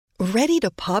Ready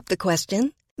to pop the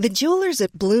question? The jewelers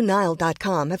at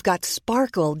BlueNile.com have got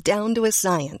sparkle down to a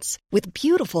science with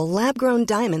beautiful lab-grown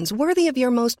diamonds worthy of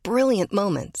your most brilliant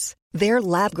moments. Their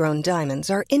lab-grown diamonds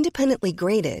are independently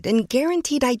graded and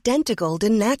guaranteed identical to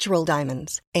natural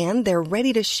diamonds, and they're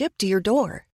ready to ship to your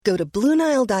door. Go to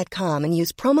BlueNile.com and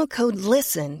use promo code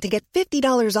LISTEN to get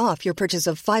 $50 off your purchase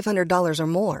of $500 or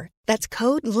more. That's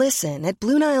code LISTEN at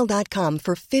BlueNile.com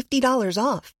for $50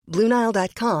 off.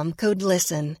 BlueNile.com, code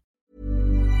LISTEN.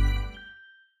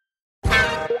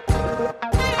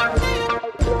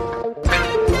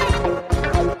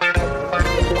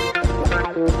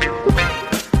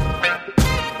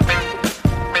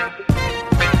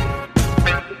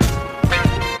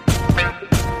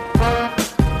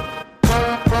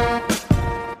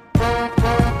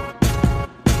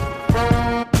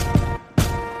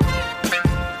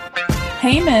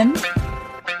 Hey, Mim.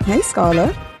 Hey,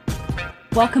 Scarlett.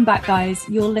 Welcome back, guys.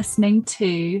 You're listening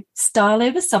to Style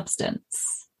Over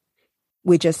Substance.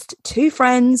 We're just two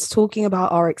friends talking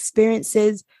about our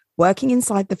experiences working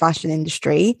inside the fashion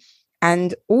industry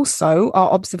and also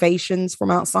our observations from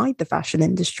outside the fashion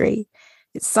industry.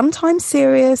 It's sometimes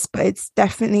serious, but it's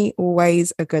definitely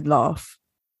always a good laugh.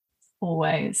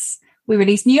 Always. We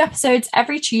release new episodes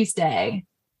every Tuesday.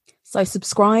 So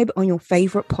subscribe on your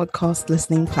favorite podcast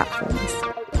listening platforms.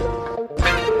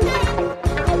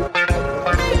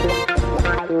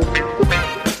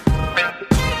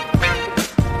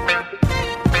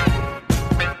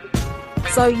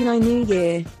 So, new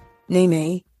year, new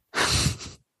me.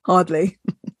 Hardly.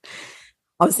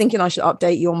 I was thinking I should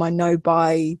update you on my no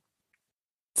buy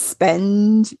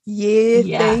spend year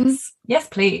thing. Yes,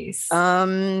 please.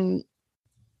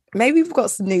 Maybe we've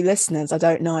got some new listeners, I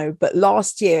don't know. But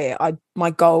last year,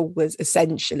 my goal was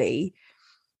essentially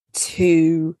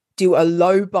to do a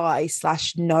low buy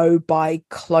 / no buy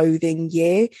clothing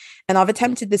year. And I've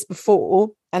attempted this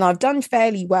before and I've done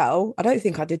fairly well. I don't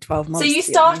think I did 12 months. So you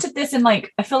started this in I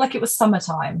feel like it was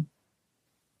summertime.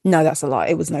 No, that's a lie.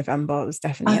 It was November. It was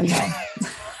definitely. Okay.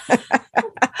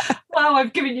 Wow,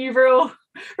 I've given you real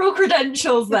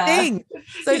credentials there.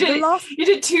 So you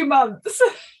did 2 months.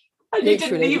 And you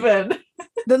didn't even.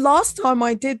 The last time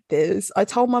I did this, I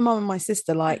told my mum and my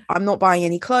sister, I'm not buying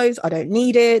any clothes. I don't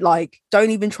need it. Don't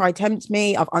even try tempt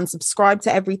me. I've unsubscribed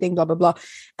to everything, blah, blah, blah.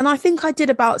 And I think I did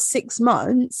about 6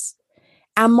 months.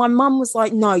 And my mum was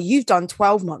like, no, you've done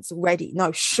 12 months already.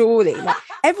 No, surely.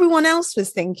 Everyone else was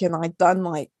thinking I'd done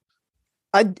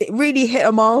I really hit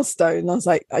a milestone. And I was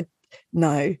like,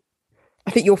 no,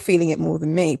 I think you're feeling it more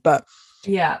than me. But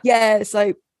yeah.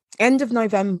 So end of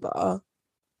November,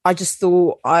 I just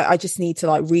thought I just need to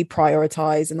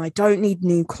reprioritize and I don't need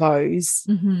new clothes.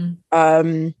 Mm-hmm.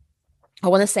 I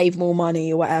want to save more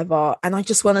money or whatever. And I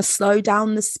just want to slow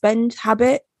down the spend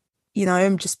habit,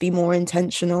 and just be more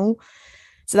intentional.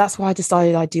 So that's why I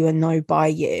decided I'd do a no buy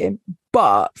year.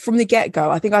 But from the get-go,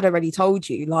 I think I'd already told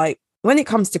you, when it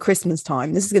comes to Christmas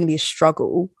time, this is going to be a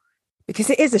struggle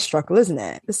because it is a struggle, isn't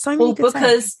it? There's so many good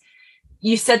because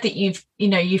you said that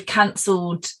you've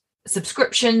cancelled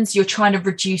subscriptions, you're trying to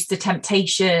reduce the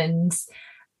temptations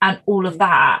and all of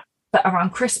that, but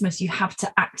around Christmas you have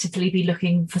to actively be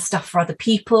looking for stuff for other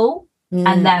people,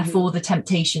 and therefore the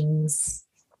temptations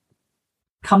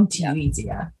come to you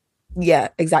easier. Yeah,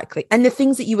 exactly. And the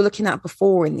things that you were looking at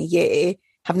before in the year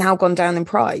have now gone down in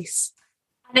price,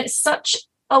 and it's such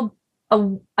a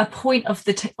point of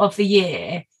the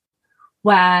year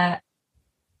where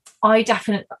I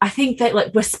think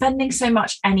that we're spending so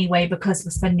much anyway because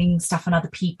we're spending stuff on other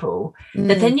people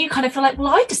that then you kind of feel well,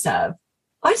 I deserve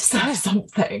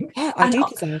something. Yeah, I do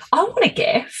deserve. I want a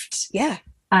gift. Yeah.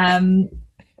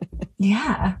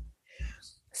 Yeah.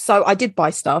 So I did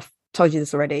buy stuff. Told you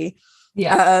this already.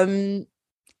 Yeah.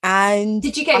 And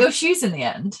did you get your shoes in the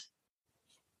end?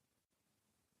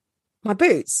 My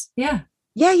boots? Yeah.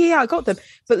 Yeah, I got them.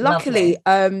 But luckily,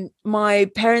 my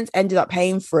parents ended up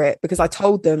paying for it because I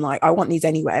told them, I want these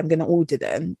anyway. I'm going to order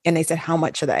them. And they said, how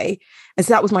much are they? And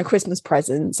so that was my Christmas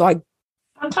present. So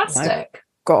fantastic.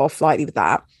 Got off lightly with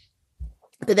that.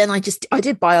 But then I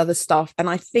did buy other stuff. And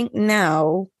I think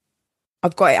now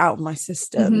I've got it out of my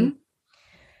system. Mm-hmm.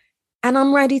 And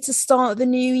I'm ready to start the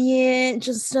new year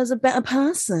just as a better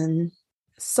person.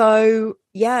 So,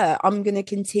 yeah, I'm going to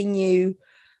continue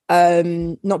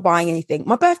not buying anything.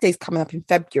 My birthday's coming up in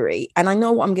February and I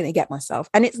know what I'm going to get myself,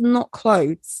 and it's not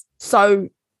clothes. So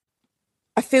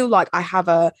I feel like I have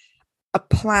a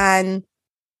plan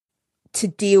to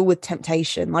deal with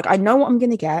temptation. I know what I'm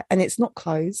going to get and it's not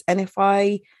clothes. And if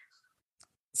I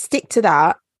stick to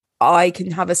that, I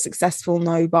can have a successful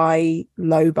no buy,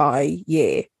 low buy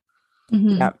year.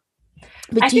 Mm-hmm. Yeah.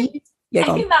 But Yeah,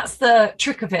 I think that's the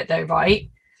trick of it though, right?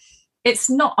 It's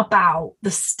not about the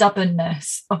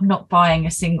stubbornness of not buying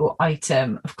a single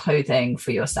item of clothing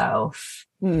for yourself.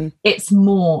 It's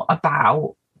more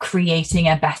about creating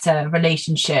a better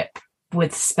relationship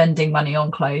with spending money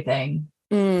on clothing.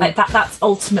 Like that's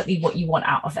ultimately what you want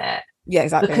out of it. Yeah,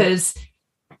 exactly. Because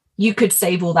you could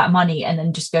save all that money and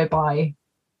then just go buy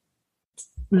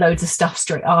loads of stuff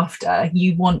straight after.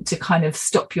 You want to kind of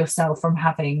stop yourself from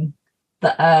having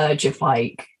the urge of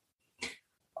like,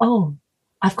 oh,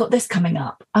 I've got this coming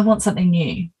up, I want something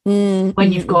new,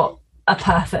 when you've got a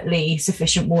perfectly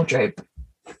sufficient wardrobe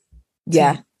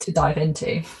to dive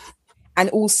into. And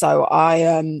also I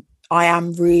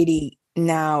am really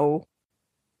now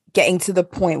getting to the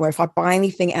point where if I buy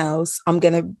anything else, I'm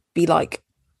gonna be like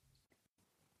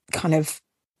kind of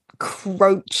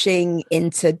crouching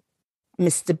into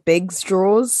Mr. Big's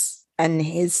drawers and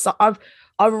his. I've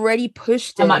already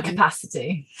pushed him at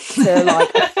capacity to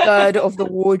like a third of the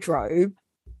wardrobe.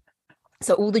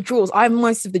 So all the drawers, I have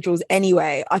most of the drawers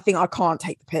anyway. I think I can't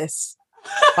take the piss.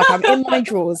 Like I'm in my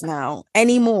drawers now.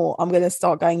 Anymore, I'm going to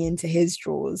start going into his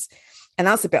drawers. And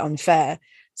that's a bit unfair.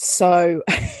 So.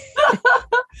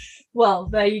 Well,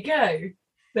 there you go.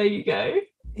 There you go.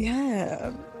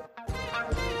 Yeah.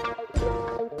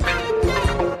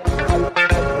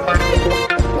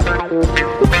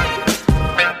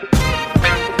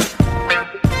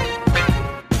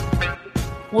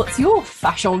 What's your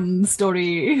fashion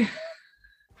story?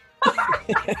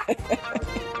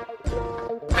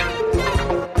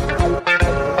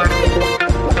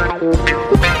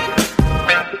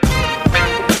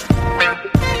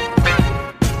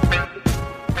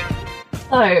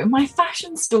 So my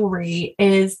fashion story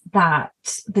is that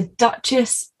the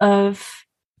Duchess of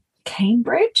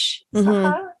Cambridge, is that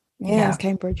her? Yeah, it's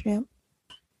Cambridge, yeah.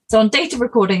 So on date of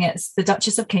recording, it's the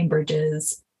Duchess of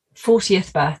Cambridge's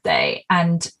 40th birthday,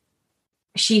 and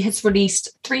she has released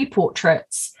 3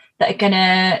 portraits that are going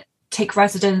to take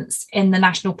residence in the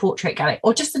National Portrait Gallery,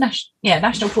 or just the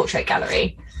National Portrait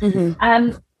Gallery.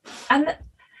 And I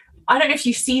don't know if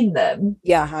you've seen them.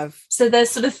 Yeah, I have. So there's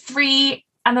sort of 3,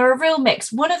 and they're a real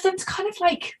mix. One of them's kind of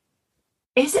like,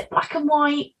 is it black and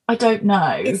white? I don't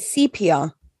know. It's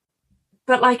sepia.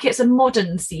 But like it's a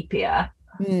modern sepia.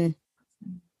 It's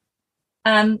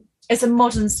a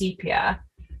modern sepia.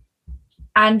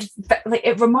 And like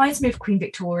it reminds me of Queen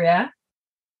Victoria.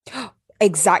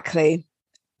 Exactly.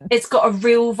 It's got a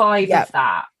real vibe of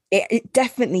that. It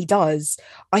definitely does.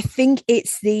 I think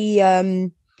it's the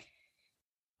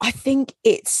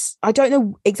I don't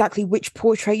know exactly which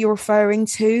portrait you're referring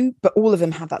to, but all of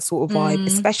them have that sort of vibe,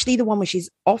 especially the one where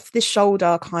she's off the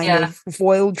shoulder kind of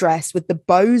voile dress with the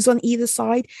bows on either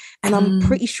side. And I'm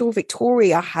pretty sure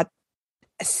Victoria had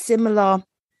a similar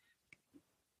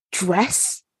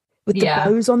dress with the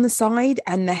bows on the side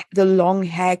and the long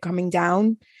hair coming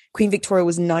down. Queen Victoria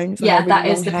was known for her really that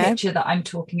is long the hair. picture that I'm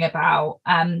talking about.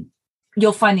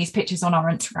 You'll find these pictures on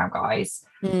our Instagram, guys.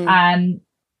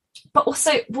 But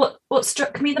also what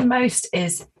struck me the most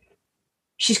is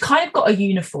she's kind of got a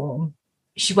uniform.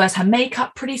 She wears her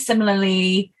makeup pretty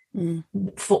similarly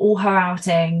for all her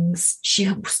outings. She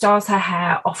styles her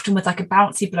hair often with like a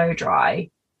bouncy blow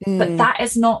dry, but that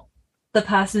is not the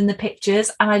person in the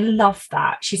pictures. And I love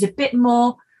that. She's a bit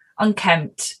more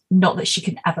unkempt. Not that she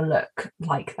can ever look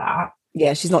like that.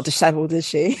 Yeah, she's not disheveled, is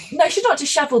she? No, she's not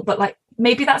disheveled, but like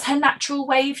maybe that's her natural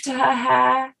wave to her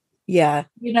hair. Yeah.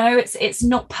 You know, it's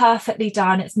not perfectly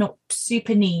done. It's not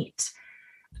super neat.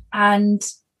 And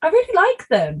I really like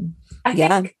them. I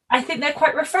think they're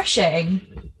quite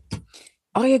refreshing.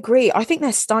 I agree. I think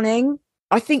they're stunning.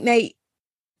 I think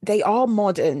they are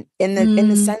modern in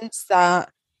the sense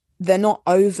that they're not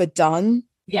overdone.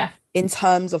 Yeah. In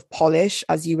terms of polish,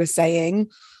 as you were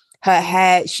saying. Her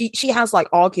hair, she has like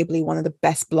arguably one of the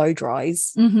best blow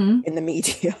dries in the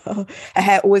media. Her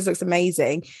hair always looks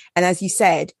amazing. And as you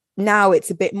said, now it's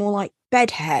a bit more like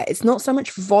bed hair. It's not so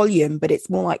much volume, but it's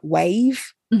more like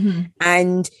wave.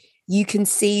 And you can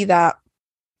see that.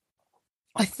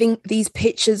 I think these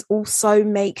pictures also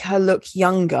make her look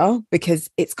younger because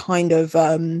it's kind of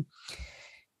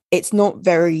it's not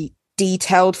very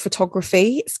detailed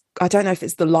photography. I don't know if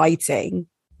it's the lighting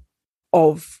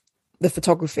of the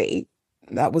photography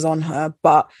that was on her,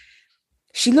 but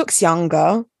she looks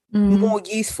younger, more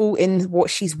youthful in what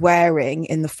she's wearing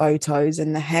in the photos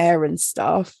and the hair and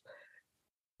stuff.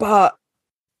 But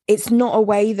it's not a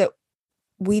way that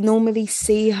we normally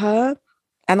see her.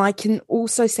 And I can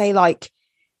also say, like,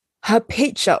 her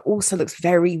picture also looks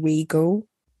very regal.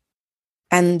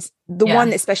 And the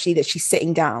one especially that she's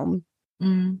sitting down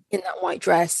Mm. in that white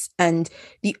dress, and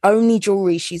the only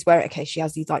jewelry she's wearing, okay, she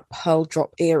has these like pearl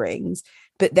drop earrings,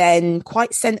 but then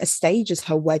quite center stage is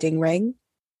her wedding ring.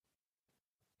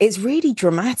 It's really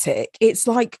dramatic. It's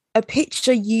like a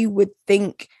picture you would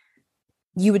think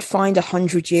you would find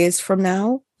 100 years from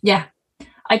now. Yeah,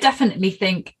 I definitely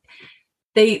think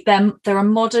they're a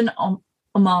modern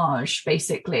homage,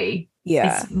 basically.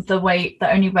 Yeah. It's the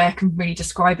only way I can really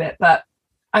describe it. But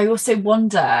I also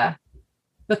wonder,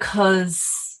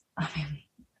 because I mean,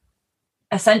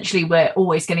 essentially we're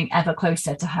always getting ever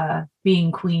closer to her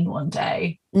being queen one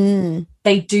day.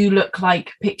 They do look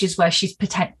like pictures where she's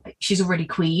already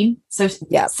queen. So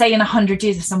say in 100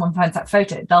 years, if someone finds that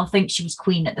photo, they'll think she was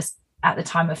queen at the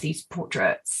time of these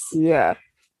portraits. Yeah,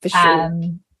 for sure.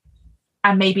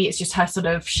 And maybe it's just her sort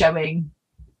of showing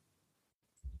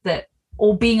that,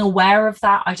 or being aware of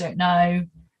that. I don't know.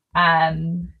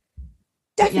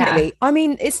 Definitely. Yeah. I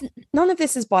mean, none of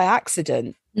this is by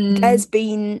accident. There's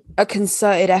been a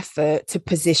concerted effort to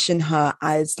position her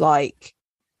as like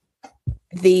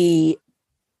the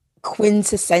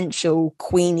quintessential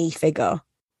queenie figure.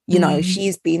 You know,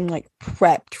 she's been like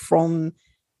prepped from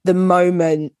the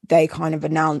moment they kind of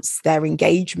announced their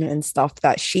engagement and stuff,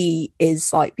 that she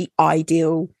is like the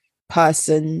ideal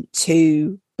person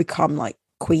to become like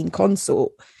queen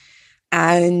consort.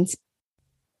 And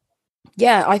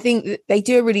yeah, I think that they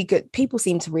do a really good, people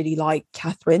seem to really like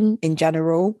Catherine in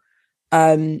general.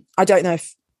 I don't know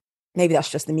if maybe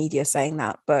that's just the media saying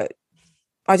that, but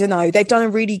I don't know. They've done a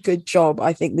really good job,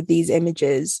 I think, with these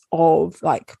images of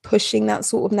like pushing that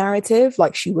sort of narrative,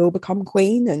 like she will become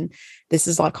queen and this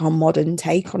is like our modern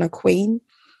take on a queen.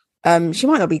 She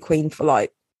might not be queen for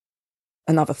like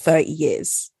another 30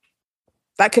 years.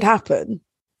 That could happen.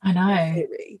 I know.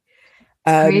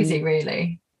 Crazy,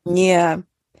 really. Yeah.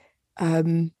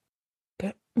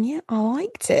 But yeah, I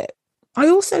liked it. I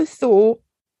also thought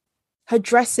her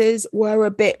dresses were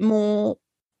a bit more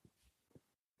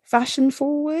fashion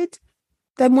forward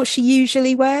than what she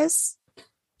usually wears.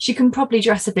 She can probably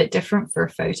dress a bit different for a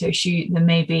photo shoot than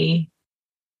maybe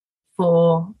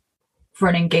for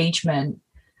an engagement,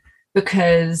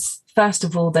 because first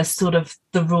of all, there's sort of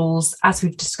the rules, as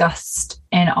we've discussed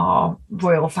in our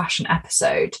royal fashion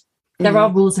episode. There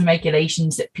are rules and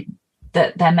regulations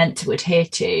that they're meant to adhere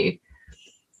to.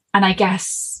 And I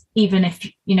guess even if,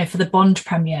 you know, for the Bond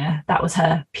premiere, that was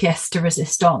her pièce de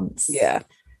résistance. Yeah.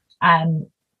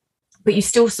 But you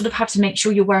still sort of have to make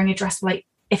sure you're wearing a dress, like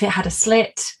if it had a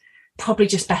slit, probably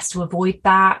just best to avoid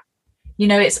that. You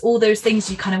know, it's all those things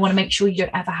you kind of want to make sure you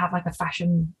don't ever have like a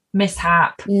fashion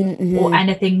mishap or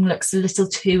anything looks a little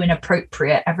too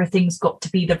inappropriate. Everything's got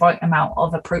to be the right amount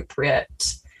of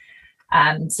appropriate.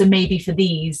 So maybe for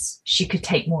these, she could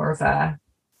take more of a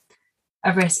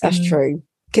risk. That's true.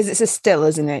 Because it's a still,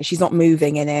 isn't it? She's not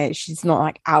moving in it. She's not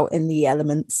like out in the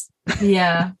elements.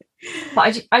 Yeah.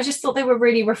 But I just thought they were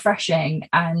really refreshing.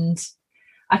 And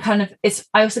I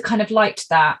also kind of liked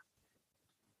that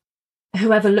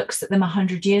whoever looks at them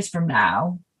 100 years from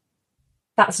now,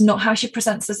 that's not how she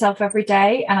presents herself every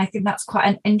day. And I think that's quite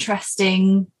an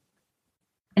interesting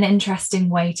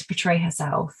way to portray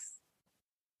herself.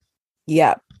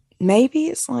 Yeah. Maybe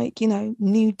it's like, you know,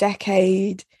 new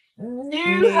decade.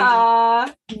 New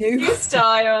hair, new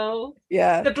style.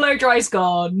 Yeah. The blow dry's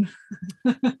gone.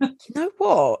 You know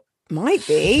what? Might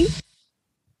be.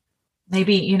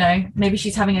 Maybe, you know, maybe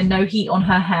she's having a no heat on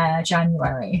her hair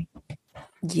January.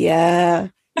 Yeah.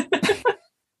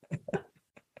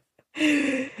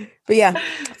 But yeah,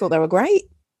 I thought they were great.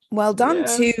 Well done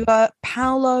to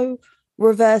Paolo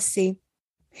Roversi,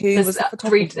 who was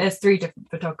there's three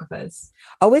different photographers.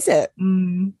 Oh, is it?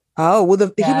 Oh,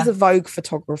 well, he was a Vogue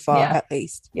photographer, at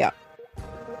least. Yeah.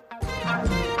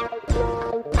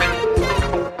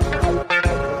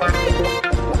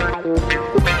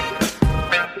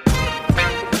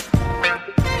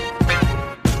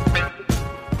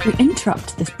 We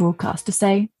interrupt this broadcast to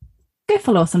say, go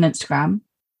follow us on Instagram.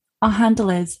 Our handle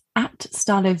is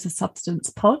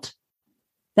 @StyleOverSubstancePod.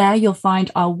 There you'll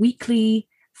find our weekly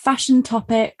fashion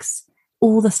topics,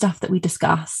 all the stuff that we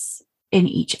discuss in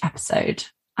each episode,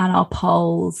 and our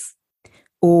polls.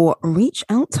 Or reach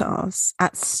out to us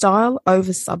at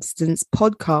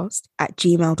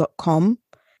styleoversubstancepodcast@gmail.com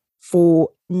for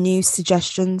new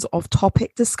suggestions of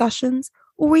topic discussions,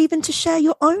 or even to share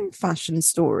your own fashion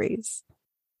stories.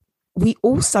 We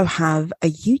also have a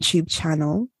YouTube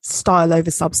channel, Style Over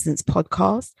Substance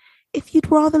Podcast, if you'd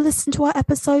rather listen to our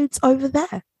episodes over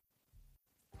there.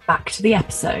 Back to the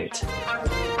episode.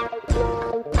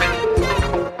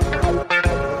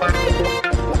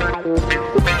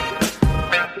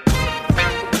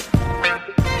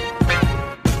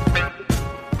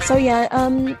 So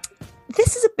yeah,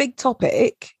 this is a big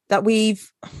topic that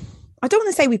I don't want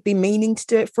to say we've been meaning to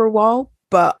do it for a while,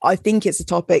 but I think it's a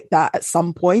topic that at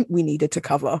some point we needed to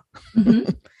cover.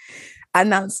 Mm-hmm.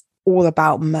 And that's all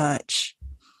about merch.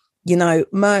 You know,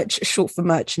 merch, short for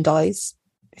merchandise,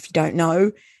 if you don't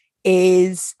know,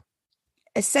 is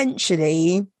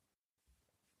essentially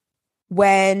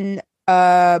when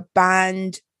a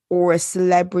band or a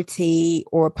celebrity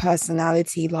or a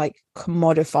personality like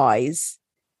commodifies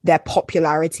their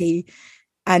popularity,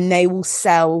 and they will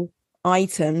sell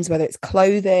items, whether it's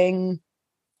clothing,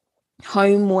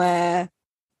 homeware,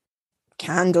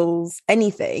 candles,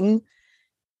 anything,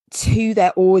 to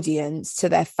their audience, to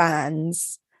their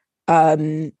fans,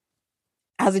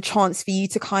 as a chance for you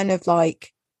to kind of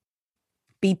like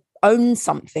own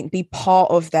something, be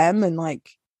part of them, and like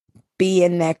be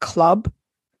in their club.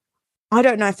 I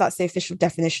don't know if that's the official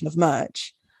definition of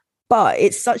merch, but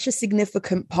it's such a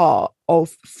significant part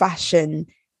of fashion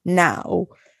now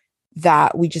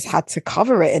that we just had to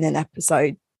cover it in an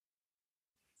episode.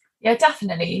 Yeah,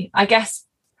 definitely. I guess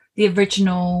the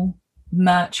original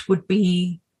merch would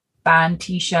be band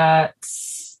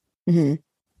t-shirts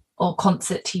or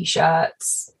concert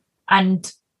t-shirts,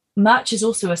 and merch is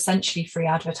also essentially free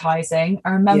advertising.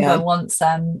 I remember once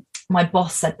my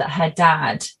boss said that her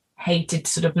dad hated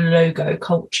sort of logo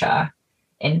culture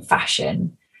in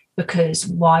fashion, because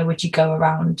why would you go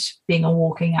around being a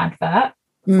walking advert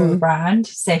for a brand?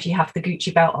 Say if you have the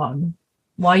Gucci belt on,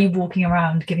 why are you walking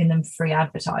around giving them free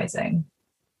advertising?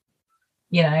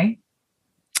 You know?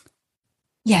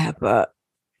 Yeah, but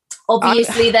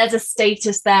obviously there's a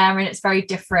status there and it's very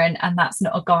different, and that's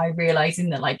not a guy realizing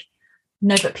that like,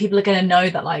 no, but people are going to know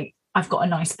that like I've got a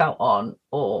nice belt on,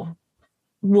 or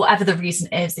whatever the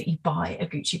reason is that you buy a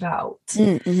Gucci belt.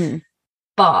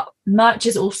 But merch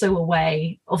is also a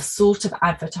way of sort of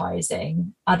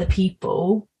advertising other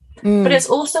people, but it's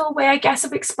also a way, I guess,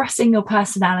 of expressing your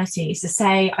personality. So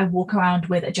say I walk around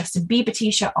with a Justin Bieber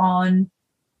t-shirt on,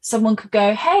 someone could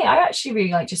go, hey, I actually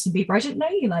really like Justin Bieber, I didn't know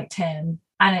you liked him.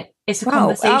 And it's a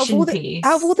conversation piece.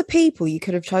 Out of all the people you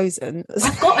could have chosen,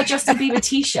 I've got a Justin Bieber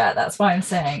t-shirt, that's why I'm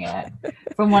saying it,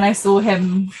 from when I saw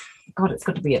him. God, it's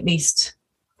got to be at least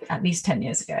 10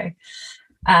 years ago.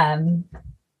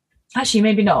 Actually,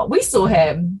 maybe not. We saw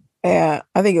him. Yeah,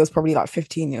 I think it was probably like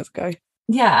 15 years ago.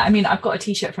 Yeah, I mean, I've got a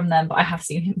t-shirt from them, but I have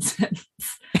seen him since.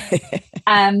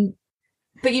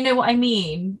 But you know what I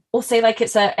mean? Or say like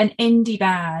it's an indie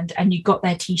band and you got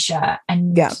their t-shirt,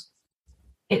 and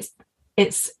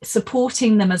it's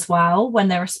supporting them as well. When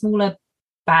they're a smaller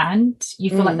band, you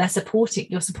feel like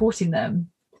you're supporting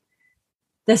them.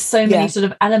 There's so many sort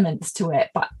of elements to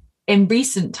it, but in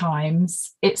recent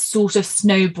times it's sort of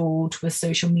snowballed with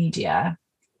social media.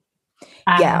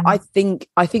 I think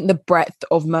the breadth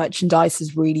of merchandise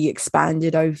has really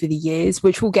expanded over the years,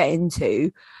 which we'll get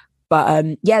into.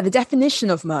 But the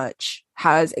definition of merch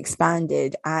has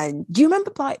expanded. And do you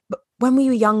remember like when we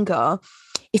were younger,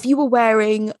 if you were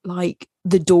wearing like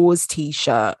the Doors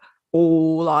t-shirt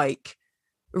or like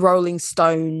Rolling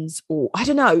Stones or I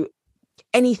don't know,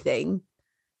 anything,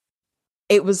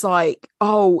 it was like,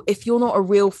 oh, if you're not a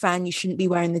real fan, you shouldn't be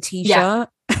wearing the t-shirt.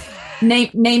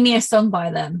 Name me a song by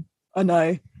them. I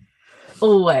know.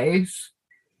 Always.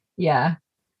 Yeah.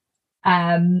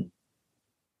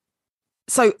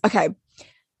 So, okay,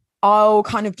 I'll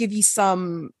kind of give you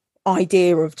some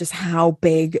idea of just how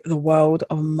big the world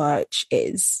of merch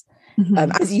is.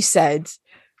 As you said,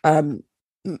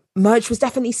 merch was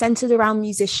definitely centered around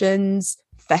musicians,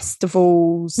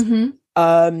 festivals,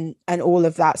 and all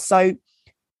of that. So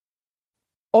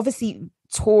obviously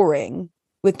touring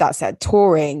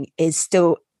is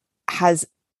still has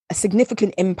a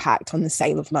significant impact on the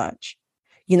sale of merch.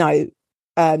 You know,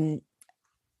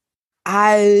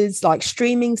 as like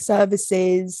streaming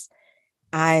services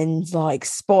and like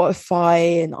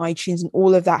Spotify and iTunes and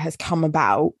all of that has come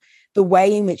about, the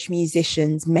way in which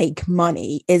musicians make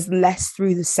money is less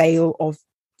through the sale of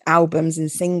albums and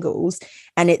singles,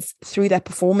 and it's through their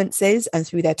performances and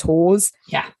through their tours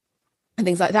and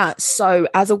things like that. So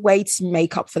as a way to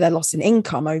make up for their loss in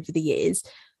income over the years,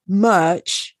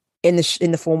 merch in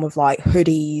the form of like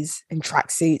hoodies and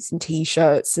tracksuits and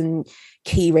t-shirts and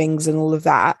key rings and all of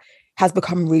that has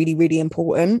become really, really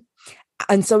important.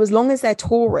 And so as long as they're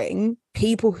touring,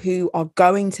 people who are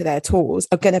going to their tours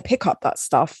are going to pick up that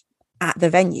stuff at the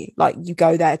venue. Like you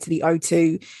go there to the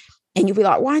O2 and you'll be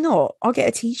like, why not? I'll get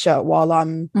a t-shirt while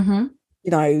I'm, you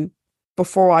know,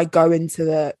 before I go into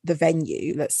the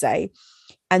venue, let's say.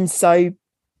 And so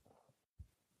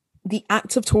the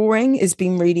act of touring has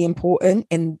been really important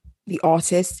in the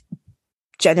artist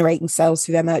generating sales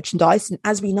through their merchandise. And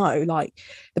as we know, like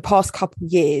the past couple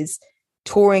of years,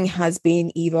 touring has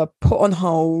been either put on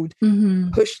hold,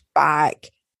 pushed back,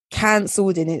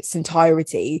 cancelled in its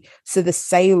entirety. So the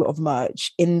sale of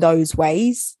merch in those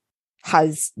ways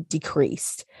has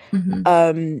decreased.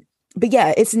 But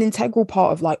yeah, it's an integral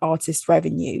part of like artist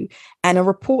revenue. And a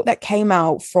report that came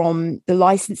out from the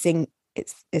licensing,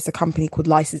 it's a company called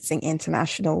Licensing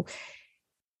International.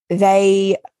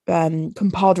 They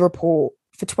compiled a report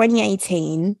for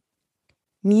 2018,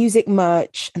 music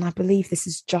merch, and I believe this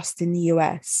is just in the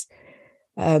US,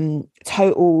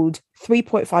 totaled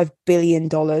 $3.5 billion.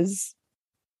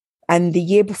 And the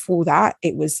year before that,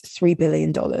 it was $3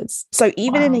 billion. So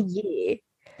even in a year,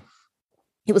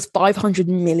 it was $500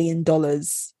 million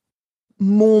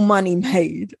more money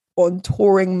made on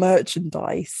touring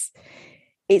merchandise.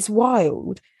 It's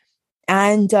wild.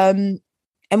 And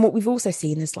what we've also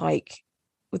seen is like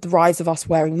with the rise of us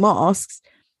wearing masks,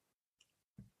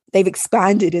 they've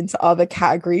expanded into other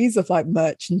categories of like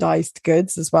merchandised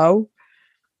goods as well.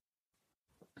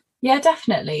 Yeah,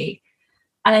 definitely.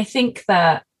 And I think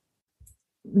that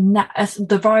as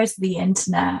the rise of the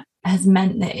internet has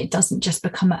meant that it doesn't just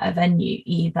become a venue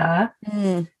either.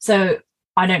 So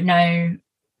I don't know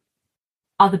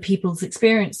other people's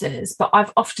experiences, but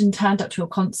I've often turned up to a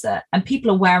concert and people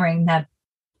are wearing their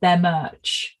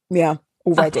merch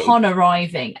already upon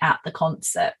arriving at the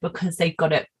concert because they've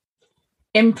got it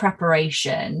in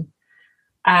preparation,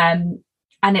 and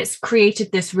it's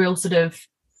created this real sort of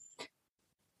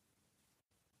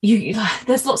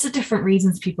there's lots of different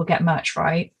reasons people get merch,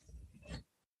 right?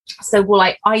 So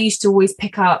like I used to always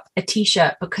pick up a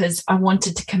t-shirt because I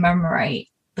wanted to commemorate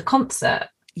the concert.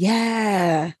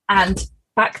 Yeah. And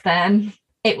back then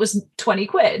it was 20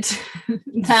 quid.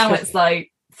 Now it's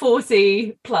like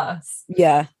 40 plus.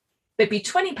 Yeah. It'd be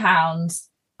 £20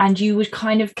 and you would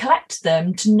kind of collect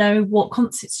them to know what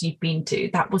concerts you've been to.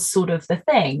 That was sort of the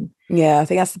thing. Yeah, I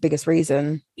think that's the biggest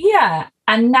reason. Yeah.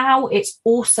 And now it's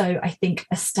also, I think,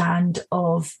 a stand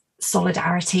of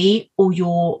solidarity or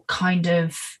your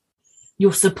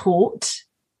support.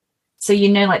 So,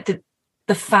 like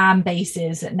the fan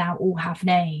bases that now all have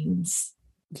names.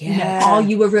 Yeah. Are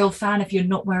you a real fan if you're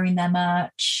not wearing their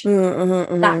merch?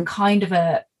 That kind of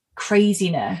a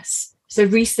craziness. So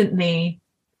recently,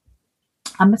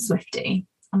 I'm a Swiftie.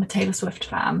 I'm a Taylor Swift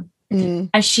fan. And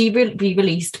she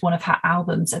re-released one of her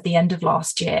albums at the end of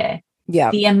last year.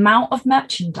 Yeah. The amount of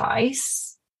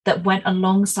merchandise that went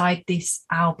alongside this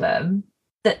album,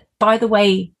 that, by the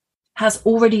way, has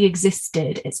already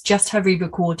existed. It's just her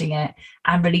re-recording it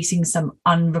and releasing some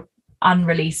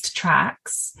unreleased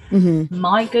tracks.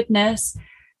 My goodness,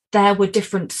 there were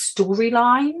different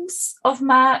storylines of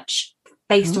merch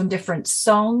based on different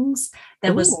songs.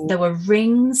 There were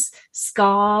rings,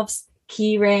 scarves,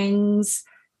 key rings.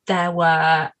 There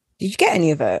were. Did you get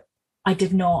any of it? I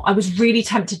did not. I was really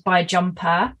tempted by a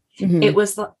jumper. It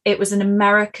was an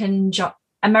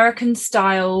American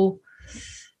style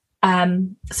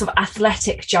sort of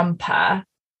athletic jumper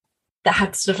that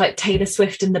had sort of like Taylor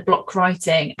Swift in the block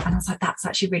writing, and I was like, that's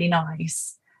actually really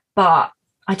nice. But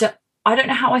I don't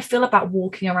know how I feel about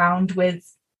walking around with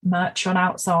merch on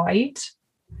outside.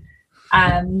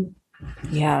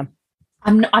 Yeah,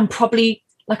 I'm probably,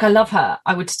 like, I love her.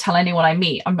 I would tell anyone I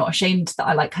meet. I'm not ashamed that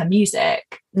I like her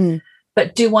music.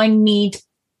 But do I need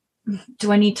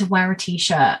to wear a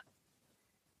t-shirt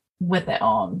with it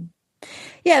on?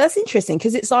 Yeah, that's interesting,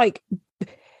 because it's like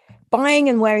buying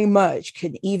and wearing merch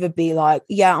can either be like,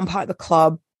 yeah, I'm part of the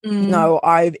club.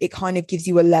 It kind of gives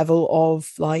you a level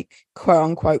of like quote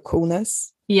unquote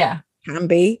coolness. Yeah, can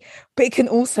be, but it can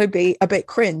also be a bit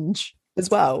cringe as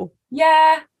well.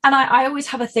 Yeah, and I always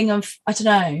have a thing of, I don't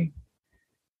know,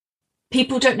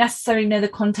 people don't necessarily know the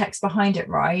context behind it,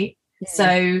 right?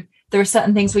 So there are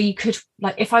certain things where you could,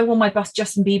 like, if I wore my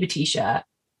Justin Bieber t-shirt,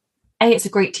 it's a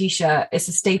great t-shirt, it's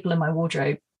a staple in my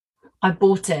wardrobe, I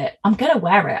bought it, I'm gonna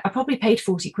wear it, I probably paid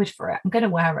 40 quid for it, I'm gonna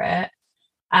wear it.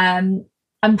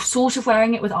 I'm sort of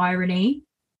wearing it with irony.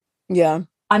 Yeah,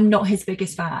 I'm not his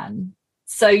biggest fan,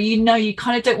 so you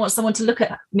kind of don't want someone to look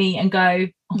at me and go,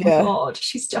 oh my god,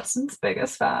 she's Justin's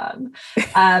biggest fan.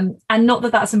 And not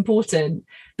that that's important,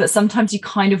 but sometimes you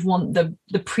kind of want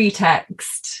the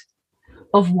pretext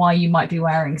of why you might be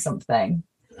wearing something.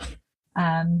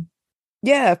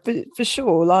 Yeah, for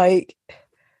sure. Like,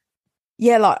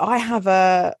 yeah, like I have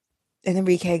an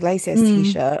Enrique Iglesias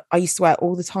t-shirt I used to wear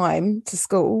all the time to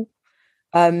school.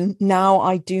 Now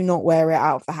I do not wear it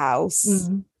out of the house.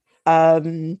 I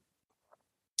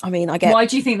mean, I get. Why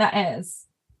do you think that is?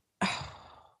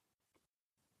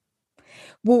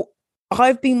 Well,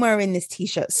 I've been wearing this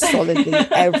t-shirt solidly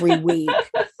every week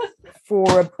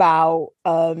for about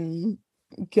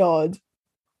God,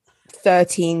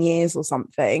 13 years or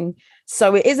something.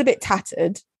 So it is a bit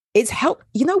tattered. It's helped.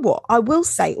 You know what? I will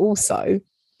say also,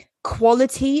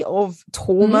 quality of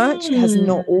tour merch has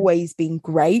not always been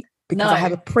great, because I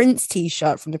have a Prince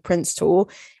t-shirt from the Prince tour,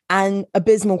 and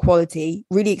abysmal quality,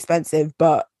 really expensive,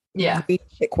 but really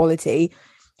shit quality.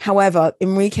 However,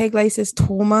 Enrique Iglesias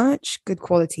tour merch, good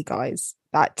quality, guys.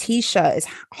 That t-shirt is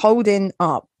holding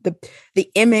up.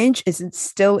 The image is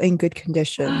still in good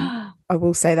condition. I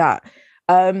will say that.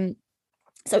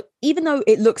 So even though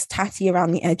it looks tatty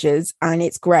around the edges and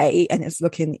it's grey and it's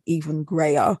looking even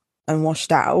greyer and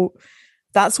washed out,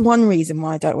 that's one reason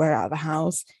why I don't wear it out of the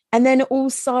house. And then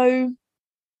also,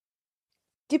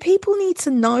 do people need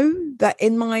to know that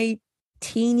in my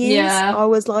teen years I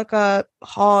was like a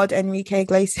hard Enrique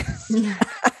Iglesias?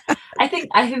 I think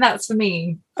that's for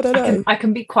me. I don't know. I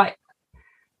can be quite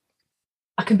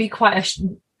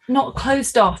not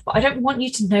closed off, but I don't want you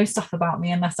to know stuff about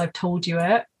me unless I've told you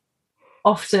it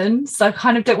often. So I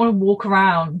kind of don't want to walk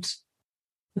around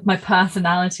with my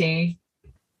personality.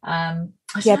 People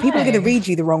are going to read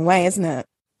you the wrong way, isn't it?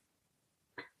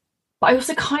 But I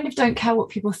also kind of don't care what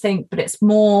people think, but it's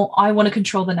more, I want to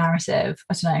control the narrative.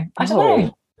 I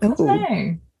don't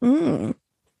know.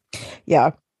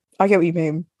 Yeah, I get what you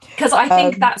mean. Because I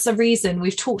think that's a reason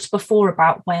we've talked before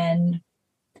about when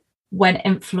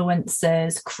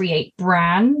influencers create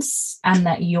brands and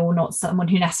that you're not someone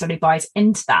who necessarily buys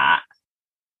into that.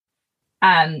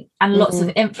 And lots of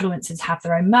influencers have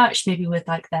their own merch, maybe with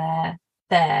like their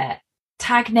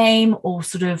tag name or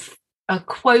sort of a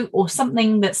quote or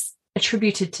something that's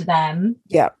attributed to them.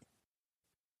 Yeah.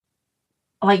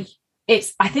 Like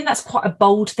I think that's quite a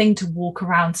bold thing to walk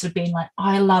around sort of being like,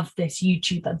 I love this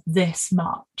YouTuber this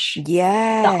much.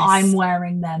 Yes. That I'm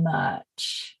wearing their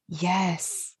merch.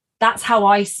 Yes. That's how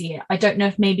I see it. I don't know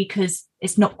if maybe because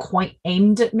it's not quite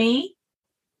aimed at me,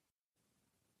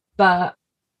 but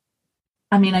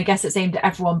I mean, I guess it's aimed at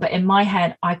everyone, but in my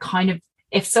head, I kind of,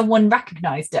 if someone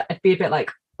recognized it, I'd be a bit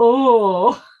like,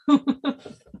 oh.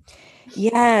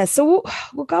 Yeah, so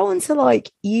we'll go on to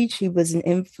like YouTubers and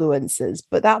influencers,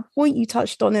 but that point you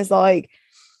touched on is like,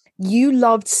 you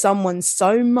loved someone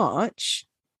so much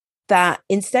that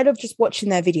instead of just watching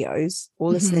their videos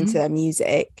or listening to their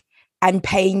music and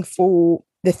paying for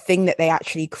the thing that they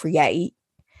actually create,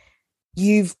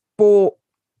 you've bought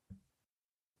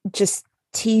just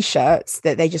t-shirts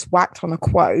that they just whacked on a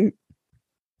quote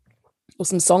or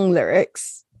some song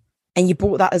lyrics, and you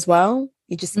bought that as well.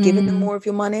 You're just giving them more of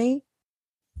your money.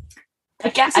 I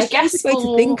guess it's a way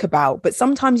to think about, but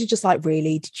sometimes you're just like,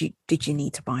 really, did you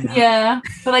need to buy that? Yeah,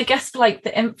 but I guess for like the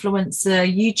influencer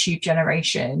YouTube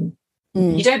generation,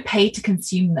 you don't pay to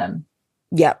consume them.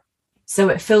 Yeah. So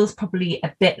it feels probably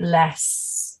a bit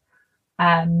less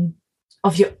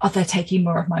of your, they're taking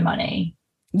more of my money.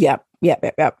 Yep.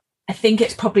 I think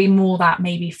it's probably more that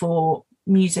maybe for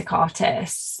music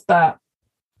artists, but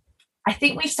I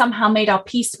think we've somehow made our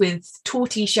peace with tour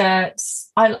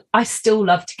t-shirts. I still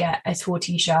love to get a tour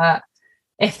t-shirt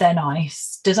if they're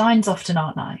nice. Designs often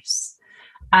aren't nice.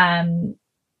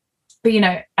 But, you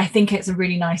know, I think it's a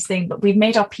really nice thing, but we've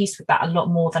made our peace with that a lot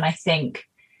more than I think,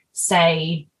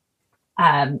 say,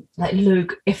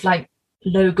 like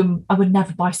Logan, I would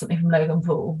never buy something from Logan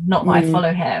Paul, not that I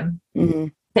follow him.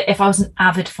 But if I was an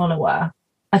avid follower,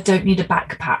 I don't need a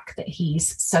backpack that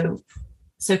he's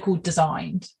so-called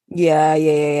designed.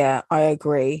 Yeah. I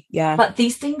agree. Yeah. But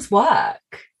these things work.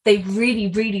 They really,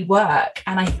 really work.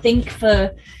 And I think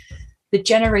for the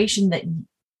generation that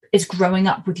is growing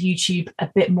up with YouTube a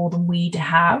bit more than we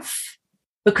have,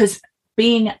 because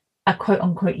being a quote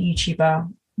unquote YouTuber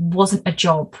wasn't a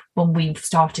job when we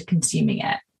started consuming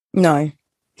it. No.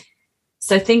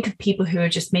 So think of people who are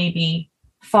just maybe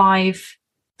 5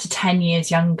 to 10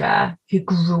 years younger who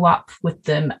grew up with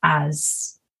them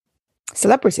as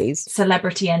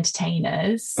celebrity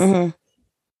entertainers.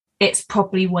 It's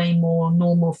probably way more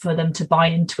normal for them to buy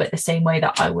into it the same way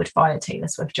that I would buy a Taylor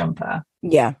Swift jumper.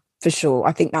 Yeah, for sure.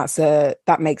 I think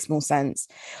that makes more sense.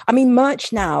 I mean,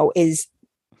 merch now is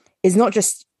not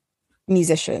just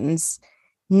musicians,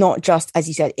 not just, as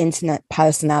you said, internet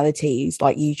personalities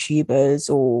like YouTubers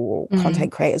or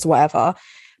content creators, whatever.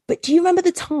 But do you remember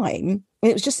the time,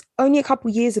 it was just only a couple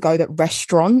of years ago, that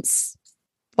restaurants,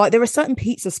 like there are certain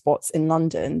pizza spots in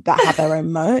London that have their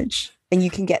own merch and you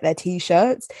can get their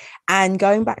t-shirts. And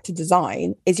going back to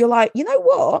design is, you're like, you know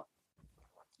what?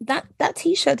 That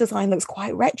t-shirt design looks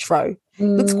quite retro,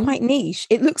 looks quite niche.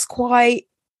 It looks cool.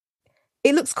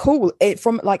 It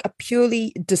from like a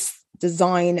purely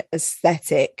design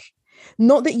aesthetic.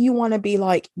 Not that you want to be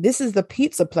like, this is the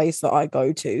pizza place that I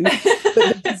go to, but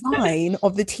the design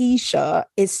of the t-shirt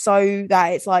is so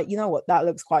that it's like, you know what, that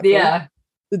looks quite cool. Yeah.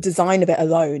 The design of it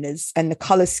alone is, and the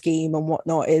color scheme and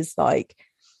whatnot is like,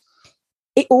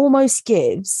 it almost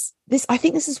gives this. I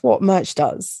think this is what merch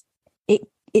does.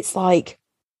 It's like,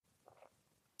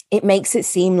 it makes it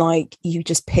seem like you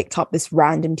just picked up this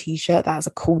random t-shirt that has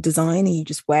a cool design and you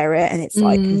just wear it and it's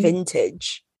like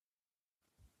vintage.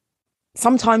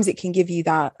 Sometimes it can give you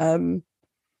that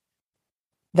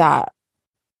that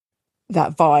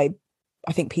vibe.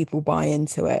 I think people buy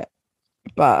into it.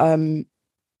 But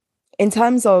in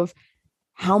terms of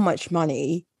how much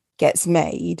money gets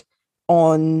made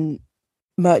on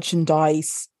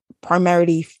merchandise,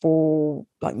 primarily for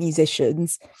like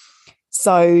musicians,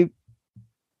 so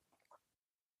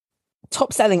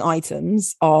top selling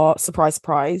items are, surprise,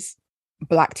 surprise,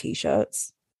 black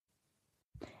t-shirts.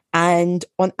 And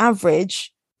on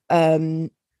average, a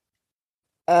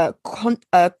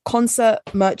concert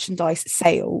merchandise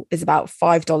sale is about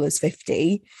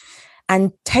 $5.50.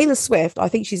 And Taylor Swift, I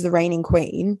think she's the reigning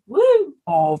queen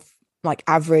of like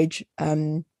average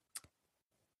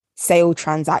sale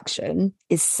transaction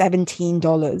is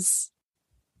 $17.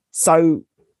 So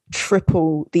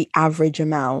triple the average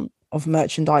amount of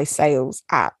merchandise sales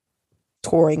at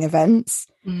touring events.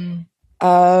 What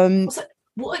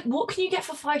can you get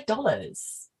for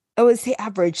 $5? Oh, it's the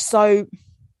average. So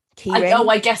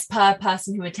I guess per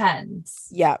person who attends.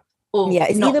 Yeah. Or yeah,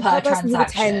 it's not either per person who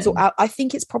attends, or I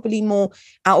think it's probably more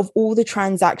out of all the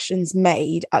transactions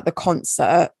made at the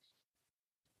concert,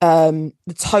 the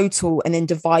total, and then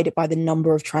divide it by the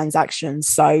number of transactions.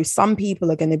 So some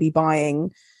people are going to be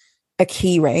buying a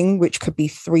key ring, which could be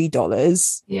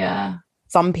 $3. Yeah.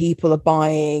 Some people are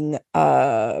buying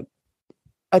a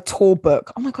tour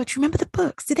book. Oh my God, do you remember the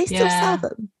books? Did they still sell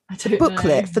them? I don't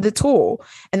booklet know. for the tour,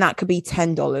 and that could be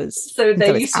 $10. So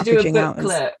they used to do a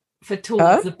booklet for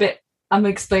tours. A bit. I'm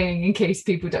explaining in case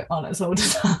people aren't as old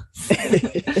as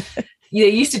us. They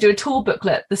used to do a tour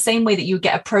booklet the same way that you would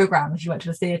get a program if you went to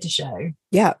a theatre show.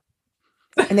 Yeah,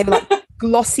 and they were like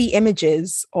glossy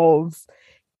images of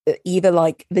either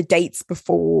like the dates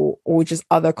before or just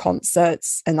other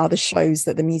concerts and other shows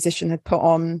that the musician had put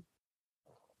on.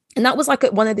 And that was like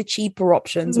one of the cheaper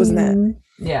options, wasn't it?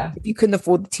 Yeah. If you couldn't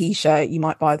afford the t-shirt, you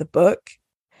might buy the book.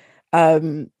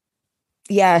 So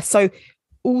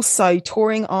also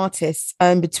touring artists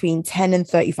earn between 10 and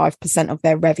 35% of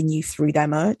their revenue through their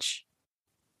merch.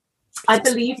 I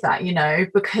believe that,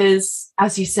 because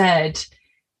as you said,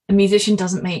 a musician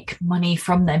doesn't make money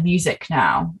from their music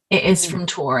now. It is from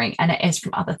touring and it is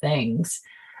from other things.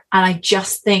 And I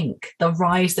just think the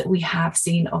rise that we have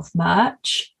seen of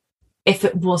merch, if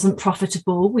it wasn't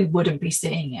profitable, we wouldn't be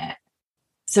seeing it.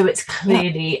 So it's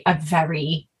clearly a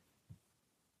very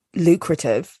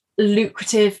lucrative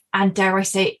and, dare I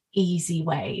say, easy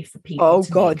way for people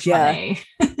to make money.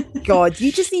 God,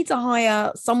 you just need to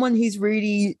hire someone who's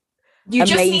really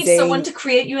just need someone to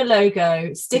create you a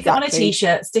logo, stick it on a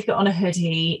t-shirt, stick it on a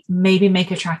hoodie, maybe make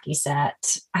a tracky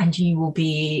set, and you will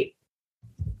be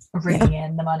ringing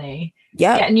in the money.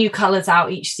 Get new colours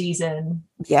out each season.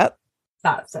 Yep.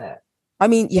 That's it. I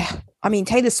mean,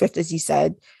 Taylor Swift, as you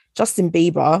said, Justin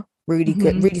Bieber, really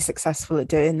good, really successful at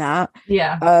doing that.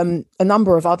 Yeah. A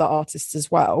number of other artists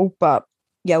as well, but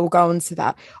yeah, we'll go on to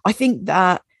that. I think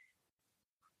that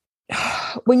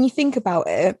when you think about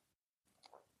it,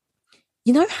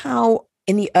 you know how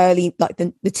in the early, like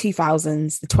the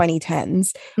 2000s, the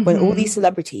 2010s, when all these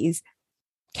celebrities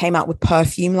came out with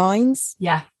perfume lines,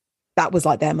 that was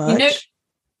like their merch.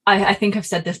 I think I've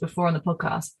said this before on the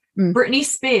podcast. Britney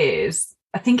Spears,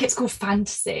 I think it's called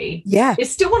Fantasy. Yeah. It's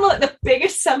still one of like the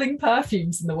biggest selling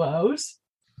perfumes in the world.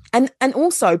 And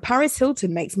also Paris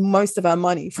Hilton makes most of her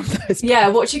money from those. Yeah,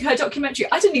 watching her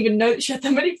documentary, I didn't even know that she had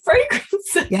that many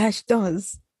fragrances. Yeah, she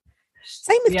does.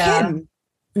 Same with Kim.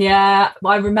 Yeah,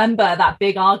 well, I remember that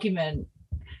big argument.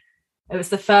 It was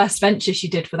the first venture she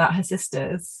did without her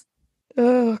sisters.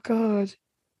 Oh God.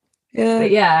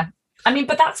 Yeah. But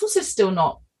but that's also still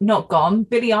not gone.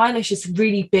 Billie Eilish is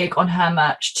really big on her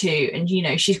merch too, and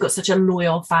she's got such a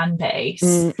loyal fan base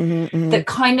that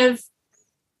kind of,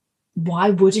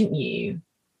 why wouldn't you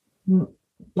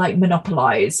like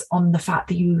monopolize on the fact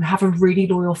that you have a really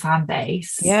loyal fan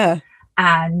base? Yeah.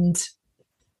 And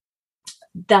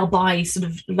they'll buy sort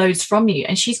of loads from you.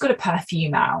 And she's got a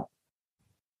perfume out.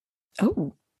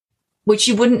 Oh. Which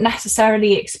you wouldn't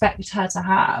necessarily expect her to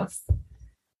have.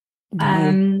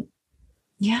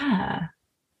 Yeah.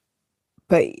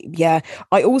 But yeah,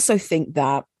 I also think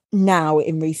that now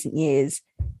in recent years,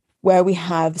 where we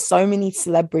have so many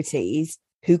celebrities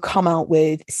who come out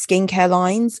with skincare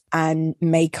lines and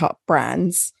makeup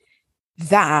brands,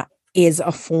 that is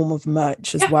a form of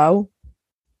merch as well.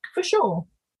 For sure.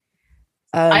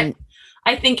 Um,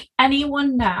 I think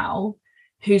anyone now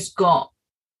who's got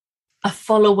a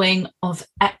following of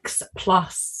X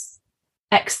plus,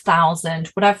 X thousand,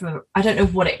 whatever, I don't know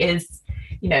what it is.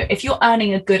 You know, if you're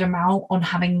earning a good amount on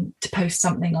having to post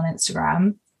something on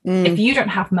Instagram, if you don't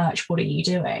have merch, what are you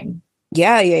doing?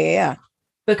 Yeah.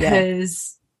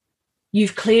 Because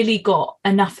you've clearly got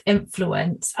enough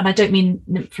influence, and I don't mean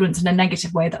influence in a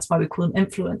negative way, that's why we call them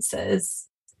influencers,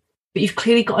 but you've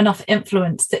clearly got enough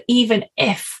influence that even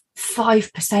if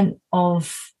 5%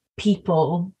 of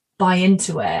people buy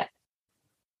into it,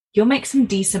 you'll make some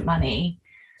decent money.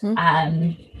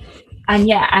 And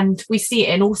we see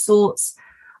it in all sorts.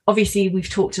 Obviously, we've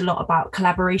talked a lot about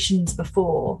collaborations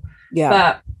before,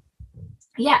 but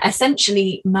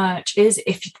essentially merch is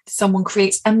if someone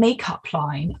creates a makeup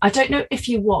line. I don't know if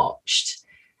you watched,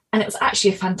 and it was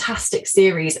actually a fantastic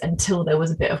series until there was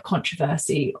a bit of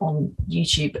controversy on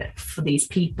YouTube for these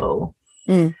people.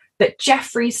 But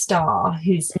Jeffree Star,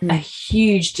 who's a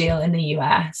huge deal in the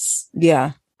US,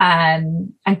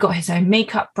 and got his own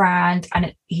makeup brand,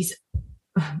 and he's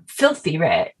filthy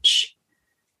rich.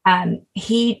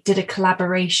 He did a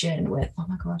collaboration with, oh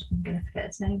my god, I'm gonna forget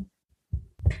his name,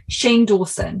 Shane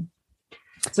Dawson.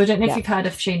 So I don't know if you've heard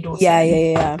of Shane Dawson.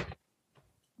 Yeah.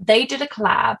 They did a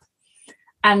collab,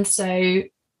 and so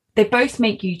they both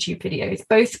make YouTube videos,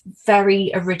 both very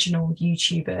original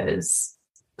YouTubers,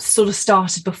 sort of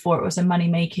started before it was a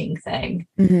money-making thing.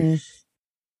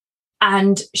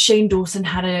 And Shane Dawson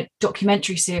had a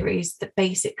documentary series that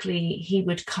basically he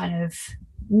would kind of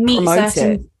meet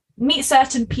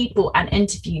certain people and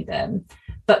interview them.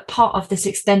 But part of this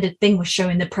extended thing was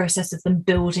showing the process of them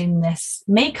building this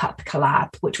makeup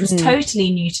collab, which was totally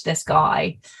new to this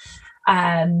guy,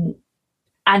 and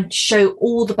show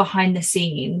all the behind the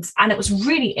scenes. And it was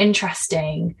really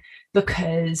interesting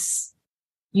because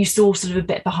you saw sort of a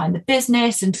bit behind the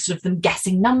business and sort of them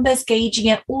guessing numbers, gauging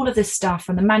it, all of this stuff,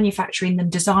 from the manufacturing, them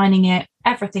designing it,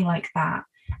 everything like that.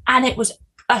 And it was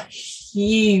a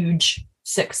huge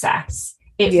success.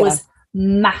 It was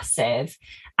massive.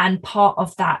 And part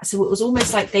of that, so it was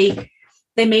almost like they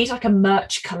made like a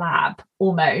merch collab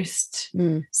almost.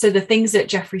 So the things that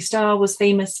Jeffree Star was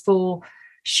famous for,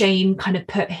 Shane kind of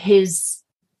put his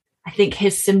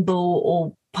symbol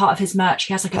or part of his merch,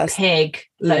 he has like a pig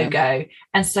logo.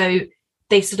 And so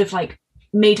they sort of like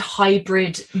made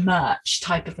hybrid merch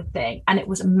type of a thing. And it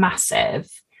was massive.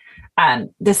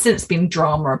 And there's since been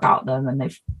drama about them, and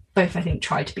they've both, I think,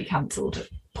 tried to be cancelled at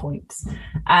points.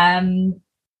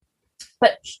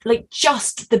 But like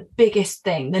just the biggest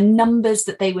thing, the numbers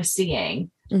that they were seeing,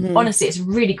 honestly, it's a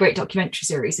really great documentary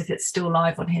series if it's still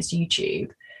live on his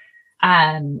YouTube.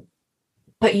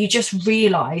 But you just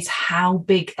realize how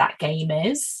big that game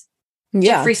is.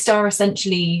 Jeffree Star,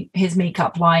 essentially, his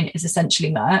makeup line is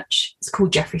essentially merch. It's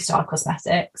called Jeffree Star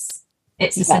Cosmetics.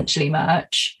 It's essentially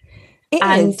merch.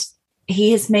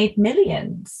 He has made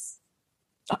millions.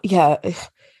 Yeah.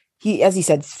 He, as you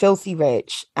said, is filthy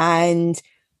rich. And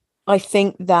I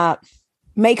think that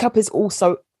makeup is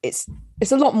also, it's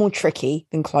a lot more tricky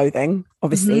than clothing.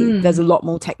 Obviously, there's a lot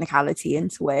more technicality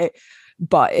into it.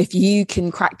 But if you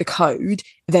can crack the code,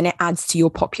 then it adds to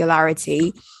your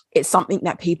popularity. It's something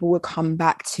that people will come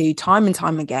back to time and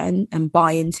time again and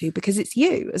buy into because it's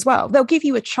you as well. They'll give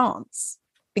you a chance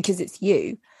because it's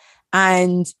you.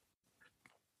 And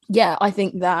yeah, I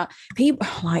think that people,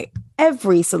 like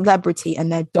every celebrity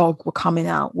and their dog, were coming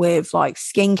out with like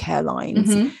skincare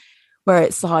lines where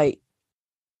it's like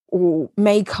all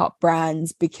makeup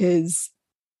brands because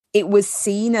it was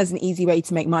seen as an easy way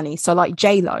to make money. So like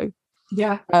J-Lo.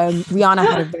 Rihanna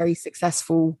had a very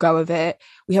successful go of it.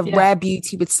 We have Rare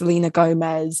Beauty with Selena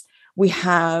Gomez. We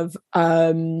have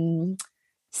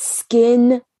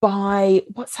Skin by,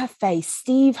 what's her face?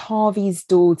 Steve Harvey's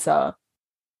daughter.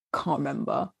 Can't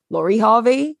remember. Lori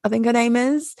Harvey, I think her name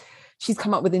is. She's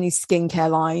come up with a new skincare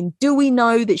line. Do we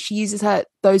know that she uses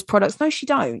those products? No, she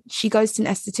don't. She goes to an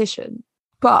esthetician.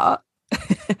 But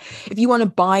if you want to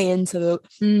buy into the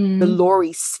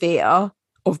Lori sphere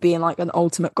of being like an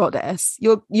ultimate goddess,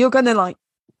 you're gonna like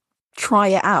try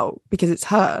it out because it's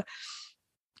her.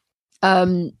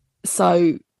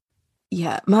 So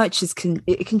yeah, merch can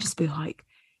just be like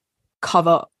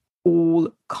cover all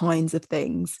kinds of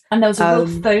things. And there was a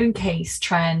real phone case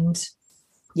trend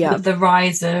with the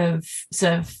rise of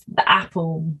sort of the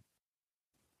Apple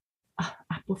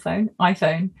phone,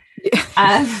 iPhone.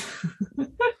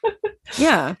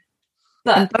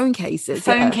 But phone cases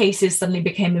suddenly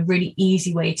became a really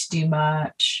easy way to do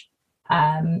merch.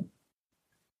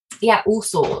 Yeah, all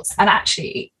sorts. And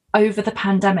actually, over the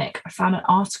pandemic, I found an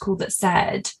article that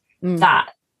said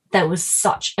that there was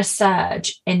such a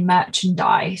surge in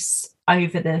merchandise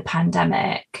over the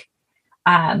pandemic,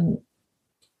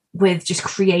 with just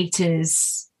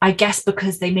creators, I guess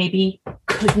because they maybe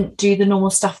couldn't do the normal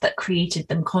stuff that created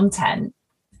them content.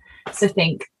 So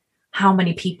think how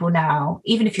many people now,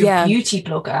 even if you're a beauty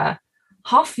blogger,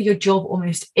 half of your job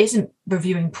almost isn't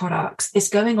reviewing products, it's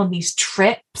going on these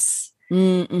trips.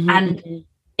 And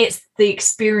it's the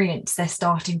experience they're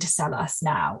starting to sell us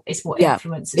now is what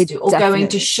influencers do, or going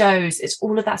to shows. It's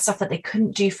all of that stuff that they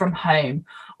couldn't do from home,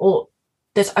 or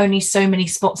there's only so many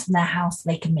spots in their house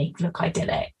they can make look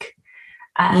idyllic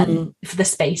for the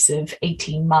space of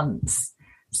 18 months.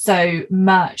 So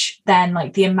merch, then,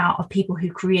 like the amount of people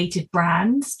who created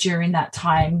brands during that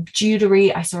time,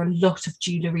 jewelry, I saw a lot of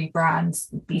jewelry brands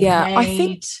being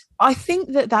made. I think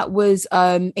that was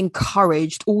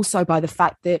encouraged also by the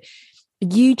fact that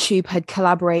YouTube had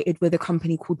collaborated with a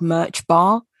company called Merch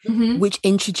Bar, which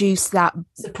introduced that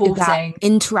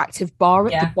interactive bar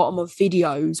at the bottom of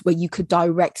videos where you could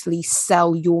directly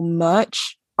sell your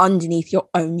merch underneath your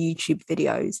own YouTube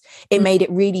videos. It made it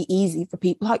really easy for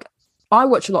people. Like, I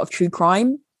watch a lot of true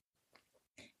crime,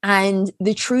 and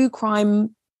the true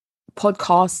crime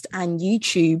podcast and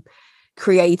YouTube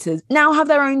creators now have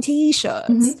their own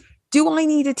t-shirts. Do I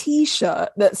need a t-shirt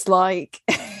that's like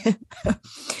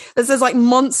that says like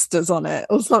monsters on it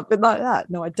or something like that?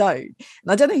 No, I don't. And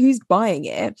I don't know who's buying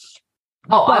it.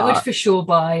 I would for sure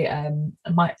buy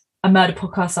a murder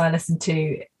podcast I listen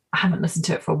to. I haven't listened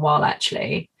to it for a while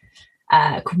actually,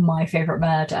 called My Favorite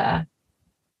Murder.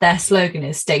 Their slogan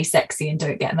is "Stay sexy and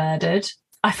don't get murdered."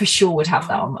 I for sure would have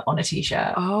that on a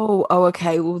t-shirt. Oh,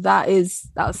 okay. Well, that's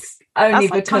only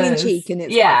like tongue in cheek, and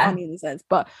it's quite funny in a sense.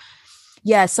 But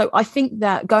yeah, so I think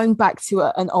that going back to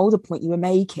an older point you were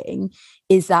making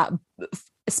is that,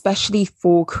 especially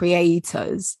for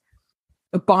creators,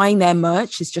 buying their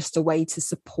merch is just a way to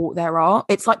support their art.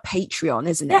 It's like Patreon,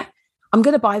 isn't it? I'm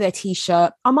going to buy their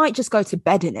t-shirt. I might just go to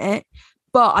bed in it.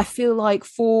 But I feel like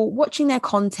for watching their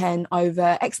content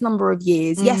over X number of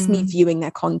years, yes, me viewing their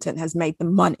content has made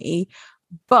them money.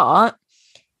 But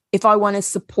if I want to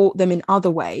support them in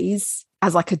other ways,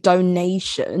 as like a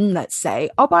donation, let's say,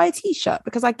 I'll buy a t-shirt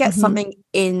because I get something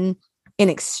in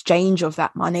exchange of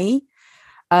that money.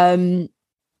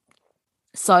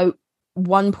 So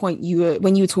one point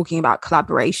when you were talking about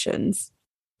collaborations,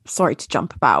 sorry to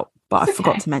jump about, but I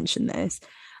forgot to mention this.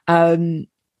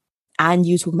 And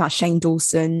you were talking about Shane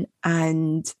Dawson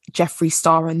and Jeffree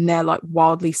Star and their like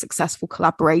wildly successful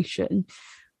collaboration.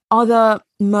 Other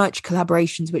merch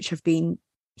collaborations which have been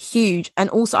huge and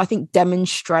also I think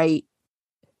demonstrate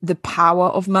the power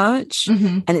of merch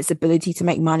and its ability to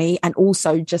make money, and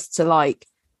also just to like,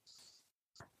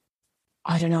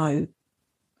 I don't know,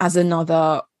 as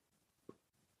another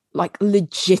like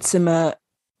legitimate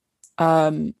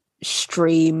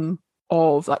stream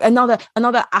of like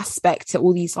another aspect to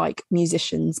all these like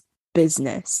musicians'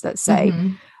 business, let's say.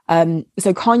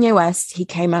 So Kanye West, he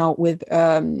came out with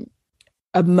a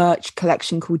merch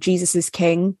collection called Jesus is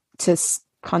King to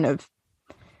kind of,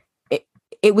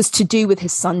 it was to do with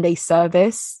his Sunday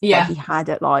service that he had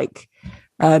at like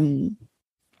where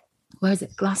is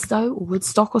it, Glasgow or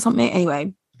Woodstock or something.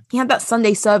 Anyway, he had that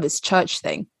Sunday service church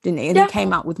thing, didn't he? And he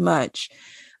came out with merch,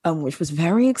 which was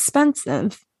very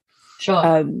expensive.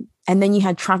 Sure. And then you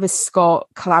had Travis Scott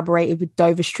collaborated with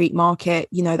Dover Street Market,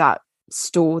 you know, that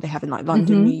store they have in like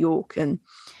London, New York. And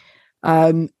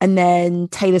then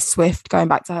Taylor Swift, going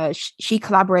back to her, she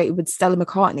collaborated with Stella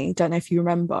McCartney. Don't know if you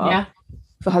remember.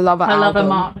 For her Lover album. Lover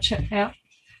March.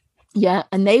 Yeah.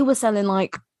 And they were selling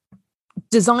like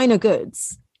designer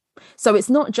goods. So it's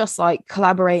not just like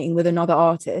collaborating with another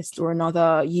artist or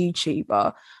another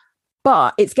YouTuber,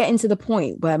 but it's getting to the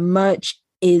point where merch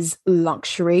is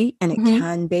luxury, and it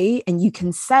can be, and you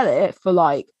can sell it for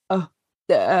like a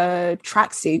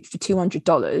tracksuit for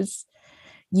 $200.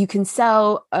 You can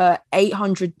sell a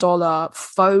 $800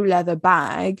 faux leather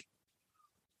bag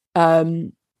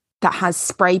that has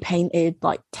spray painted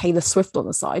like Taylor Swift on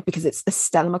the side because it's a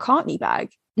Stella McCartney bag,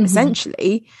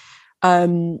 essentially.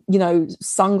 You know,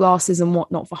 sunglasses and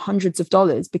whatnot for hundreds of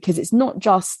dollars, because it's not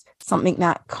just something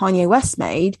that Kanye West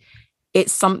made,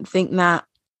 it's something that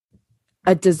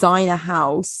a designer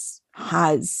house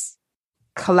has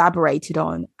collaborated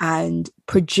on and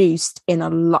produced in a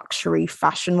luxury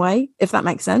fashion way, if that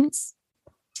makes sense.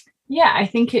 Yeah, I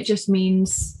think it just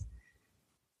means,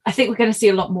 I think we're going to see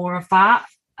a lot more of that.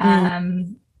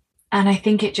 And I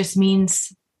think it just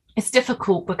means it's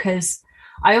difficult because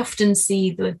I often see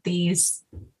that these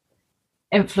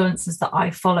influencers that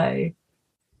I follow,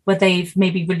 where they've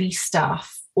maybe released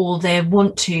stuff or they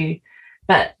want to,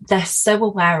 but they're so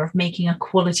aware of making a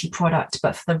quality product,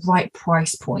 but for the right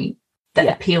price point that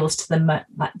appeals to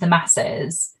the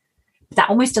masses, that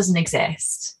almost doesn't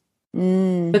exist.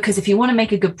 Because if you want to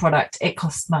make a good product, it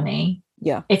costs money.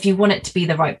 Yeah. If you want it to be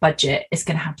the right budget, it's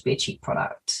going to have to be a cheap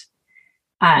product.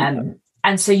 And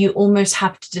so you almost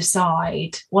have to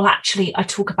decide, well, actually, I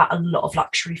talk about a lot of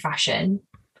luxury fashion.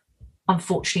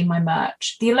 Unfortunately, my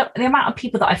merch, the amount of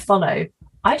people that I follow,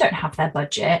 I don't have their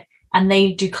budget, and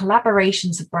they do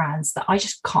collaborations with brands that I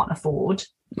just can't afford,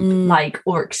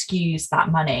 or excuse that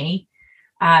money.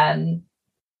 And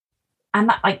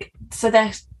that, like, so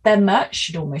their merch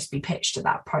should almost be pitched at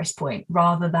that price point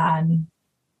rather than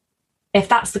if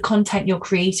that's the content you're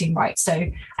creating, right? So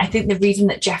I think the reason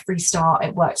that Jeffree Star,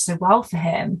 it worked so well for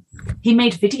him, he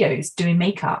made videos doing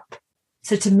makeup.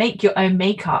 So to make your own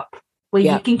makeup where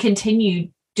you can continue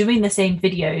doing the same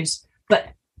videos, but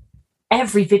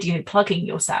every video plugging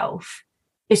yourself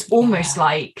is almost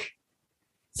like,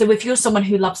 so if you're someone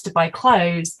who loves to buy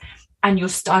clothes and you're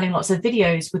styling lots of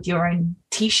videos with your own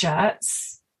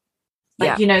t-shirts,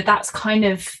 like, you know, that's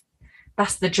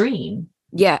the dream.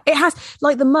 Yeah, it has,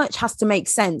 like, the merch has to make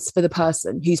sense for the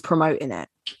person who's promoting it.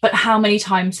 But how many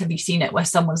times have you seen it where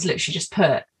someone's literally just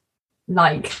put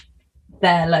like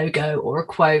their logo or a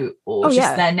quote or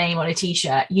just their name on a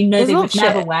t-shirt? You know, they would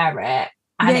never wear it,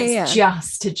 and it's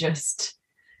just to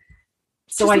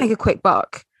make a quick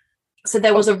buck. So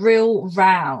there was a real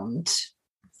round,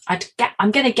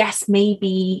 I'm gonna guess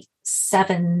maybe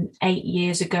 7-8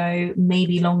 years ago,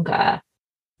 maybe longer,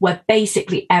 where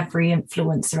basically every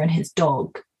influencer and his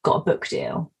dog got a book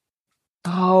deal.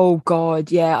 Oh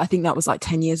God, yeah. I think that was like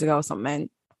 10 years ago or something.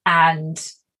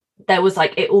 And there was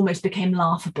like, it almost became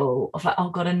laughable of like, oh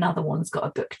God, another one's got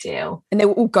a book deal. And they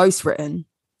were all ghostwritten.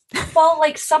 Well,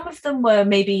 like some of them were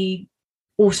maybe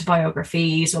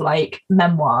autobiographies or like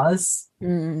memoirs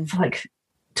for like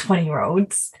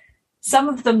 20-year-olds. Some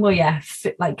of them were,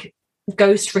 like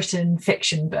ghostwritten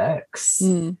fiction books.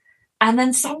 And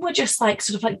then some were just like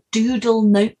sort of like doodle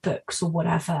notebooks or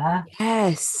whatever.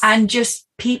 Yes. And just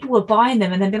people were buying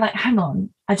them and they'd be like, hang on,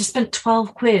 I just spent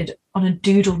 12 quid on a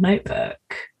doodle notebook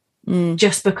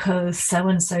just because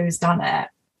so-and-so's done it.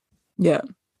 Yeah.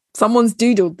 Someone's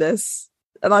doodled this.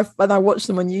 And I watched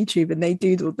them on YouTube and they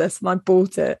doodled this and I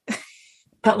bought it.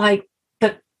 But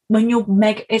when you're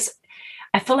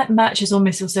I feel like merch is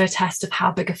almost also a test of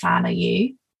how big a fan are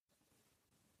you?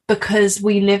 Because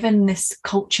we live in this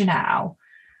culture now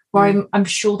where I'm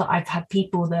sure that I've had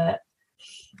people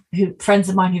friends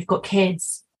of mine who've got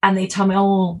kids, and they tell me,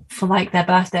 oh, for like their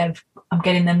birthday, I'm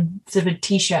getting them sort of a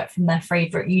t-shirt from their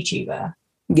favorite YouTuber.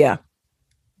 Yeah.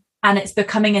 And it's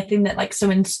becoming a thing that, like, so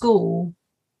in school,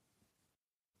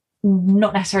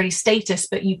 not necessarily status,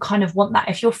 but you kind of want that.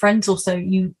 If your friends also,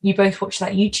 you both watch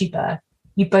that YouTuber,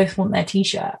 you both want their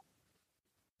t-shirt.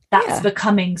 That's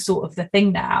becoming sort of the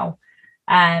thing now.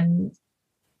 And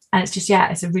it's just,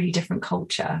 it's a really different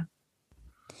culture.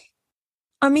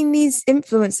 I mean, these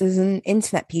influencers and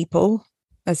internet people,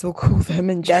 as we'll call them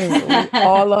in general,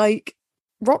 are like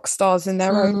rock stars in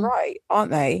their own right,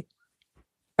 aren't they?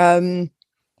 And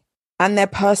their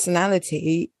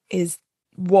personality is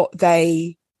what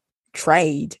they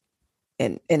trade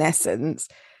in essence.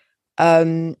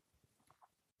 And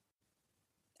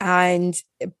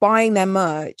buying their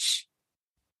merch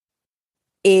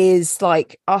is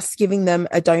like us giving them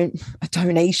a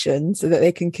donation so that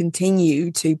they can continue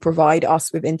to provide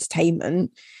us with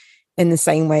entertainment in the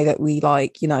same way that we,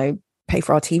 like, you know, pay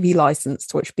for our TV license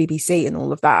to watch BBC and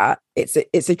all of that.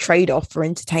 It's a trade-off for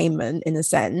entertainment in a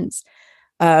sense.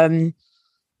 It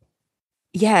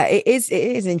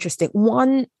is interesting.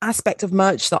 One aspect of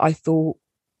merch that I thought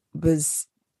was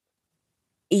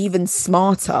even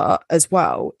smarter as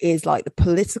well is like the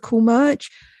political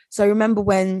merch. So remember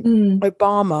when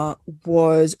Obama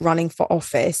was running for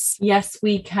office? Yes,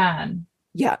 we can.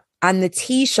 Yeah. And the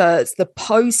t-shirts, the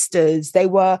posters, they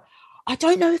were, I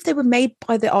don't know if they were made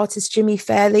by the artist Jimmy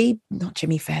Fairley. Not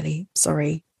Jimmy Fairley,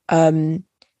 sorry. Something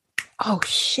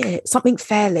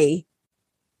Fairley.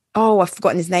 Oh, I've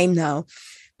forgotten his name now.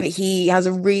 But he has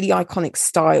a really iconic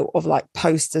style of like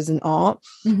posters and art.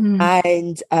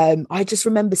 And I just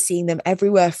remember seeing them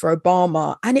everywhere for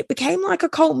Obama, and it became like a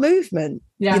cult movement,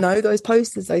 you know, those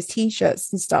posters, those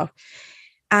t-shirts and stuff.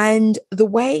 And the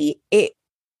way it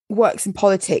works in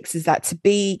politics is that to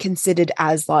be considered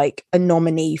as like a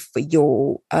nominee for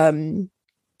your,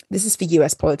 this is for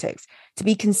US politics, to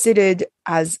be considered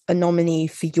as a nominee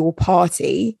for your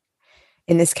party,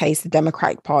 in this case, the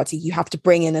Democratic Party, you have to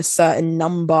bring in a certain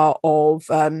number of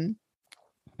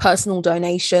personal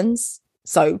donations.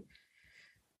 So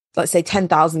let's say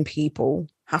 10,000 people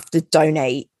have to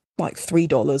donate like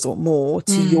 $3 or more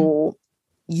to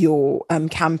your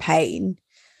campaign.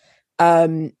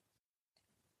 And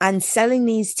selling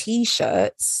these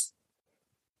t-shirts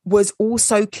was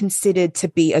also considered to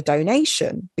be a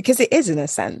donation, because it is, in a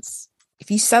sense. If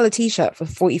you sell a t-shirt for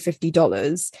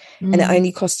 $40-$50 and it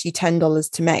only costs you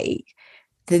 $10 to make,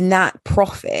 then that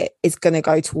profit is going to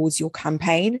go towards your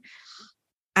campaign.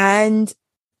 And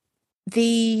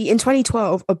in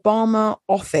 2012, Obama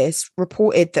office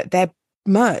reported that their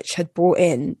merch had brought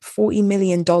in $40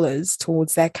 million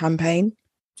towards their campaign.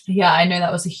 Yeah, I know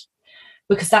that was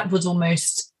because that was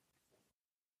almost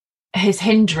his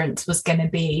hindrance, was going to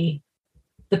be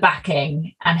the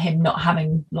backing and him not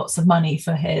having lots of money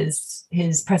for his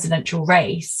presidential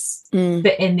race.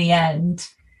 But in the end,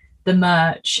 the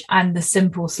merch and the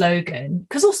simple slogan,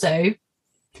 because also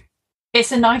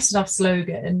it's a nice enough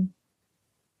slogan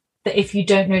that if you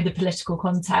don't know the political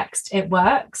context, it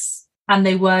works. And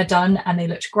they were done and they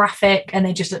looked graphic and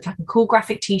they just looked like a cool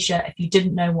graphic t-shirt if you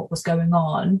didn't know what was going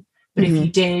on. But if you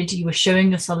did, you were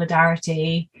showing your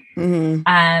solidarity.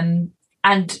 And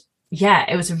yeah,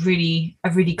 it was a really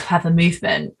clever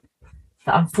movement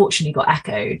that unfortunately got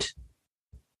echoed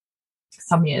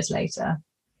some years later.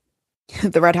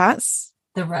 The Red Hats?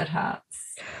 The Red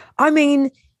Hats. I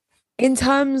mean, in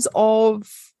terms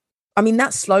of,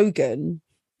 that slogan,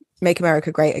 Make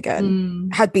America Great Again,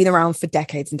 had been around for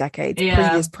decades and decades. Yeah.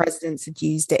 Previous presidents had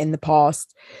used it in the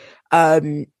past.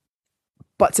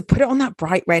 But to put it on that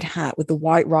bright red hat with the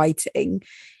white writing,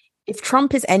 if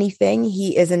Trump is anything,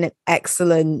 he is an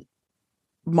excellent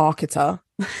marketer.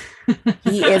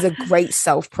 He is a great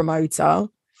self-promoter.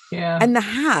 Yeah. And the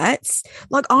hats,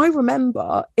 like, I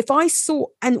remember if I saw,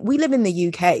 and we live in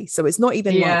the UK, so it's not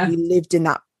even like we lived in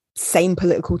that same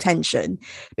political tension.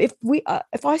 But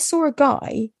if I saw a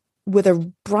guy with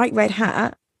a bright red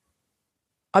hat,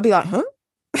 I'd be like, huh?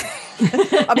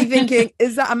 I'd be thinking,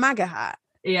 is that a MAGA hat?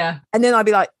 Yeah. And then I'd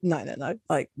be like, no.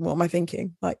 Like, what am I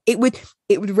thinking? Like, it would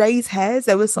raise hairs.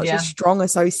 There was such a strong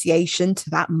association to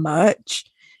that merch,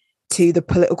 to the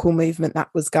political movement that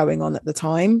was going on at the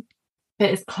time.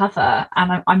 It is clever.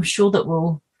 And I'm sure that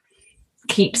we'll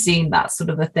keep seeing that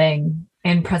sort of a thing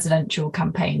in presidential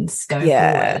campaigns going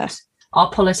forward.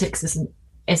 Our politics isn't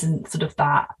sort of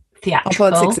that theatrical.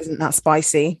 Our politics isn't that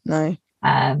spicy, no.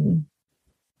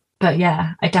 But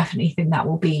yeah, I definitely think that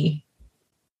will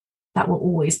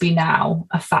always be now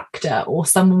a factor, or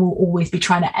someone will always be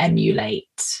trying to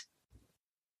emulate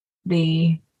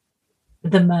the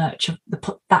merch of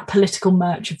that political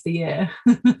merch of the year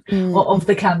or of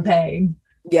the campaign.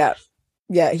 Yeah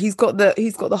he's got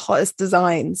the hottest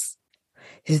designs.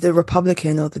 Is the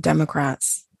Republican or the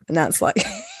Democrats? And that's like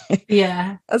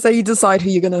that's how you decide who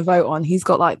you're going to vote on. He's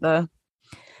got like the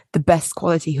best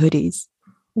quality hoodies.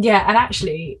 Yeah. And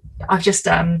actually I've just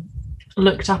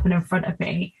looked up, and in front of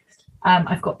me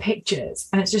I've got pictures,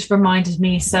 and it's just reminded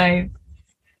me, so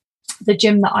the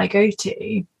gym that I go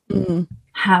to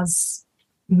has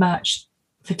merch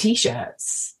for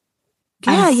t-shirts.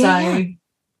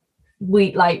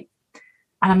 We like,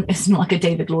 and it's not like a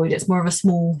David Lloyd, it's more of a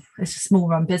small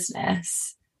run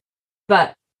business,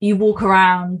 but you walk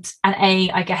around and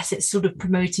I guess it's sort of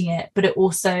promoting it, but it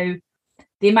also,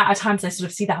 the amount of times I sort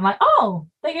of see that, I'm like, oh,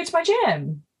 they go to my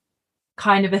gym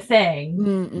kind of a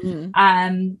thing.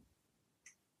 I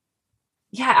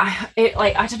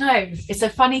don't know, it's a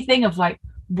funny thing of like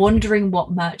wondering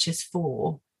what merch is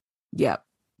for.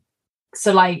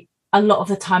 So like a lot of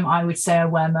the time I would say I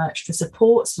wear merch for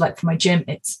support. So like for my gym,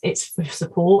 it's for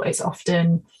support. It's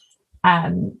often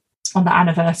on the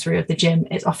anniversary of the gym,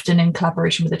 it's often in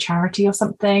collaboration with a charity or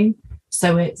something.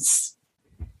 So it's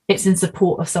in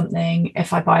support of something.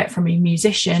 If I buy it from a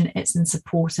musician, it's in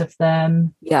support of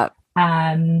them.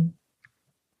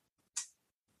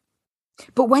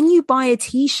 But when you buy a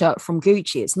t-shirt from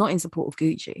Gucci, it's not in support of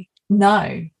Gucci.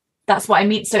 No, that's what I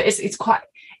mean. So it's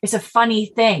a funny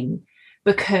thing,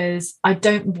 because I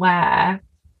don't wear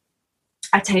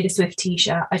a Taylor Swift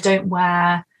t-shirt. I don't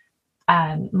wear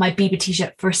my Bieber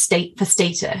t-shirt for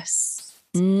status.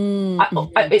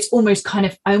 It's almost kind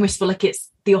of, I almost feel like it's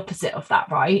the opposite of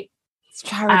that, right? It's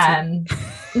charity.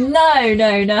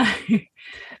 No.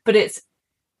 But it's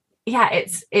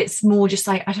more just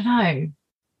like, I don't know.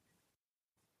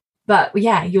 But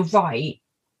yeah, you're right.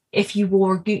 If you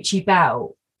wore a Gucci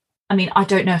belt, I mean, I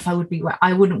don't know if I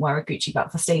wouldn't wear a Gucci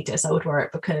belt for status. I would wear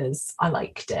it because I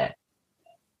liked it.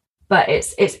 But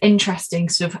it's interesting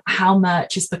sort of how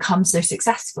merch has become so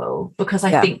successful, because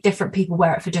I think different people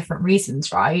wear it for different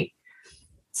reasons, right?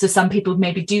 So some people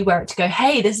maybe do wear it to go,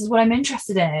 hey, this is what I'm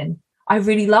interested in. I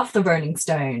really love the Rolling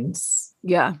Stones.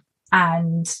 Yeah.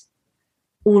 and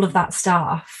all of that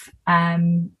stuff.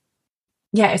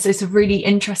 It's a really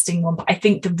interesting one. But I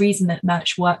think the reason that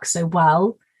merch works so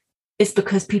well is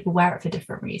because people wear it for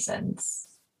different reasons.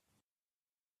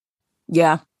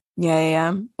 Yeah.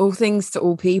 All things to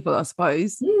all people, I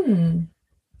suppose.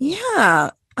 Yeah.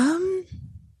 I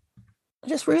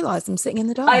just realised I'm sitting in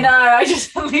the dark. I know. I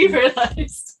just suddenly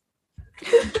realised.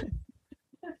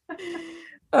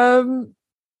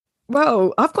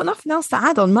 Well, I've got nothing else to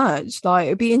add on merch. Like,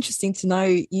 it'd be interesting to know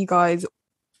you guys.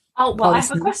 Oh, well, I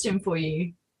have a question for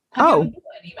you. Have you bought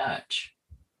any merch?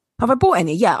 Have I bought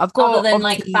any? Yeah, I've got. Other than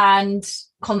like band,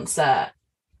 concert?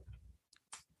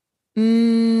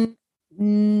 No,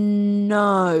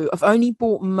 I've only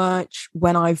bought merch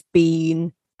when I've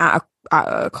been at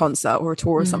a concert or a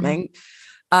tour or something.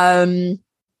 I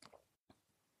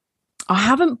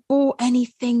haven't bought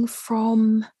anything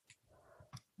from.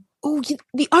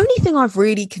 The only thing I've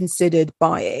really considered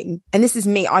buying, and this is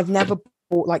me, I've never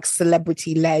bought like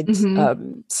celebrity-led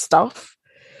stuff,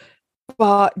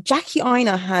 but Jackie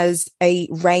Aina has a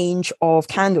range of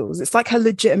candles. It's like her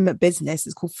legitimate business.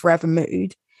 It's called Forever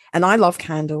Mood, and I love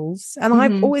candles, and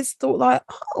I've always thought like,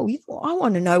 I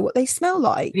want to know what they smell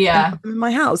like in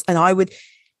my house, and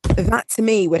that to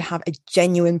me would have a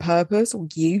genuine purpose or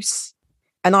use,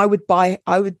 and I would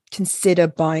consider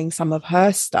buying some of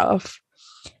her stuff.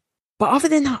 But other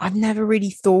than that, I've never really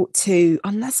thought to,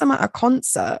 unless I'm at a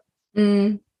concert.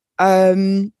 The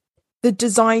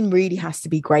design really has to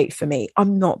be great for me.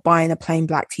 I'm not buying a plain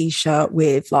black t-shirt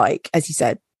with, like, as you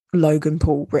said, Logan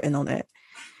Paul written on it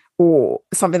or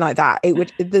something like that.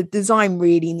 The design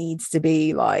really needs to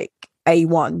be like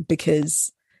A1,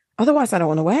 because otherwise I don't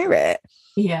want to wear it.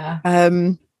 Yeah.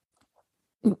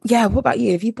 What about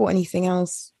you? Have you bought anything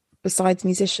else besides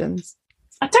musicians?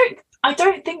 I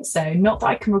don't think so. Not that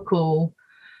I can recall.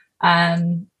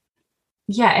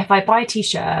 If I buy a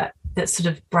t-shirt that's sort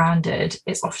of branded,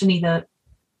 it's often either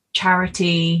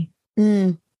charity,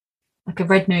 like a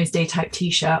Red Nose Day type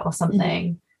t-shirt or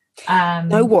something. You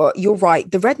know what? You're right.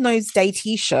 The Red Nose Day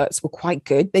t-shirts were quite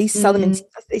good. They sell them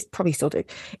they probably still do,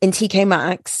 in TK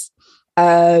Maxx.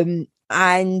 And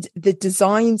the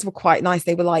designs were quite nice.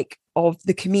 They were like of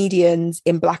the comedians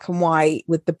in black and white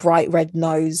with the bright red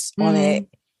nose on it.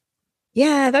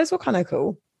 Yeah, those were kind of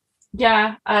cool.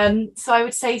 Yeah. So I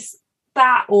would say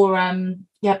that, or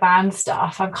band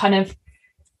stuff. I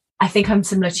think I'm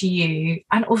similar to you.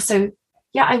 And also,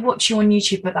 I watch you on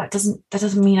YouTube, but that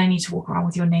doesn't mean I need to walk around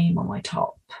with your name on my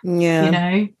top. Yeah. You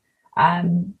know?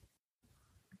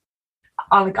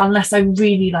 Unless I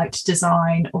really like to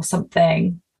design or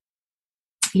something.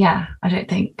 Yeah, I don't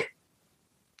think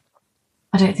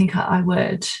I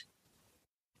would.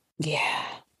 Yeah.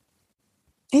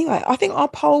 Anyway, I think our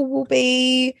poll will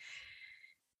be,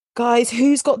 guys,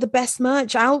 who's got the best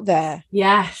merch out there?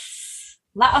 Yes.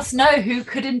 Let us know who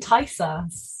could entice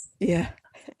us. Yeah.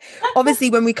 Obviously,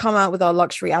 when we come out with our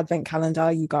luxury advent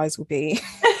calendar, you guys will be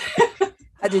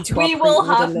added to we our will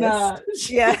have list. merch.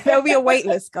 Yeah, there'll be a wait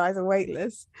list, guys, a wait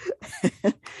list.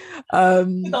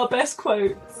 With our best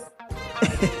quotes.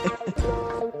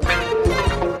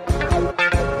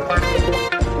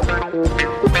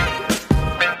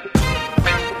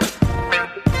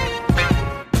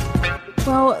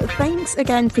 Well, thanks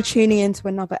again for tuning in to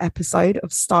another episode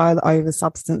of Style Over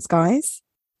Substance, guys.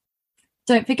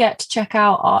 Don't forget to check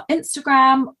out our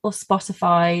Instagram or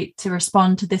Spotify to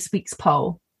respond to this week's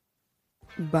poll.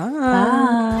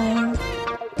 Bye.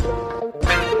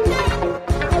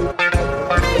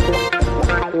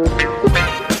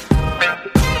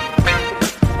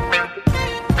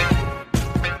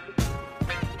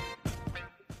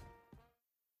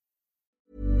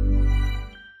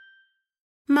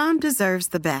 Mom deserves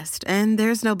the best, and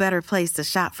there's no better place to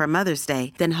shop for Mother's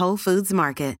Day than Whole Foods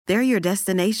Market. They're your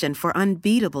destination for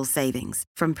unbeatable savings,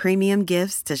 from premium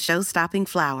gifts to show-stopping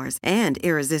flowers and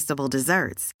irresistible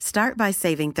desserts. Start by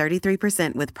saving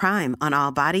 33% with Prime on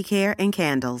all body care and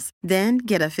candles. Then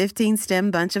get a 15-stem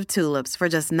bunch of tulips for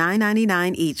just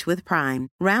 $9.99 each with Prime.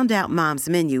 Round out Mom's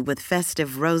menu with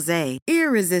festive rosé,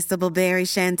 irresistible berry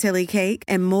chantilly cake,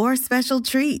 and more special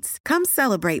treats. Come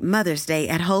celebrate Mother's Day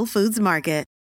at Whole Foods Market.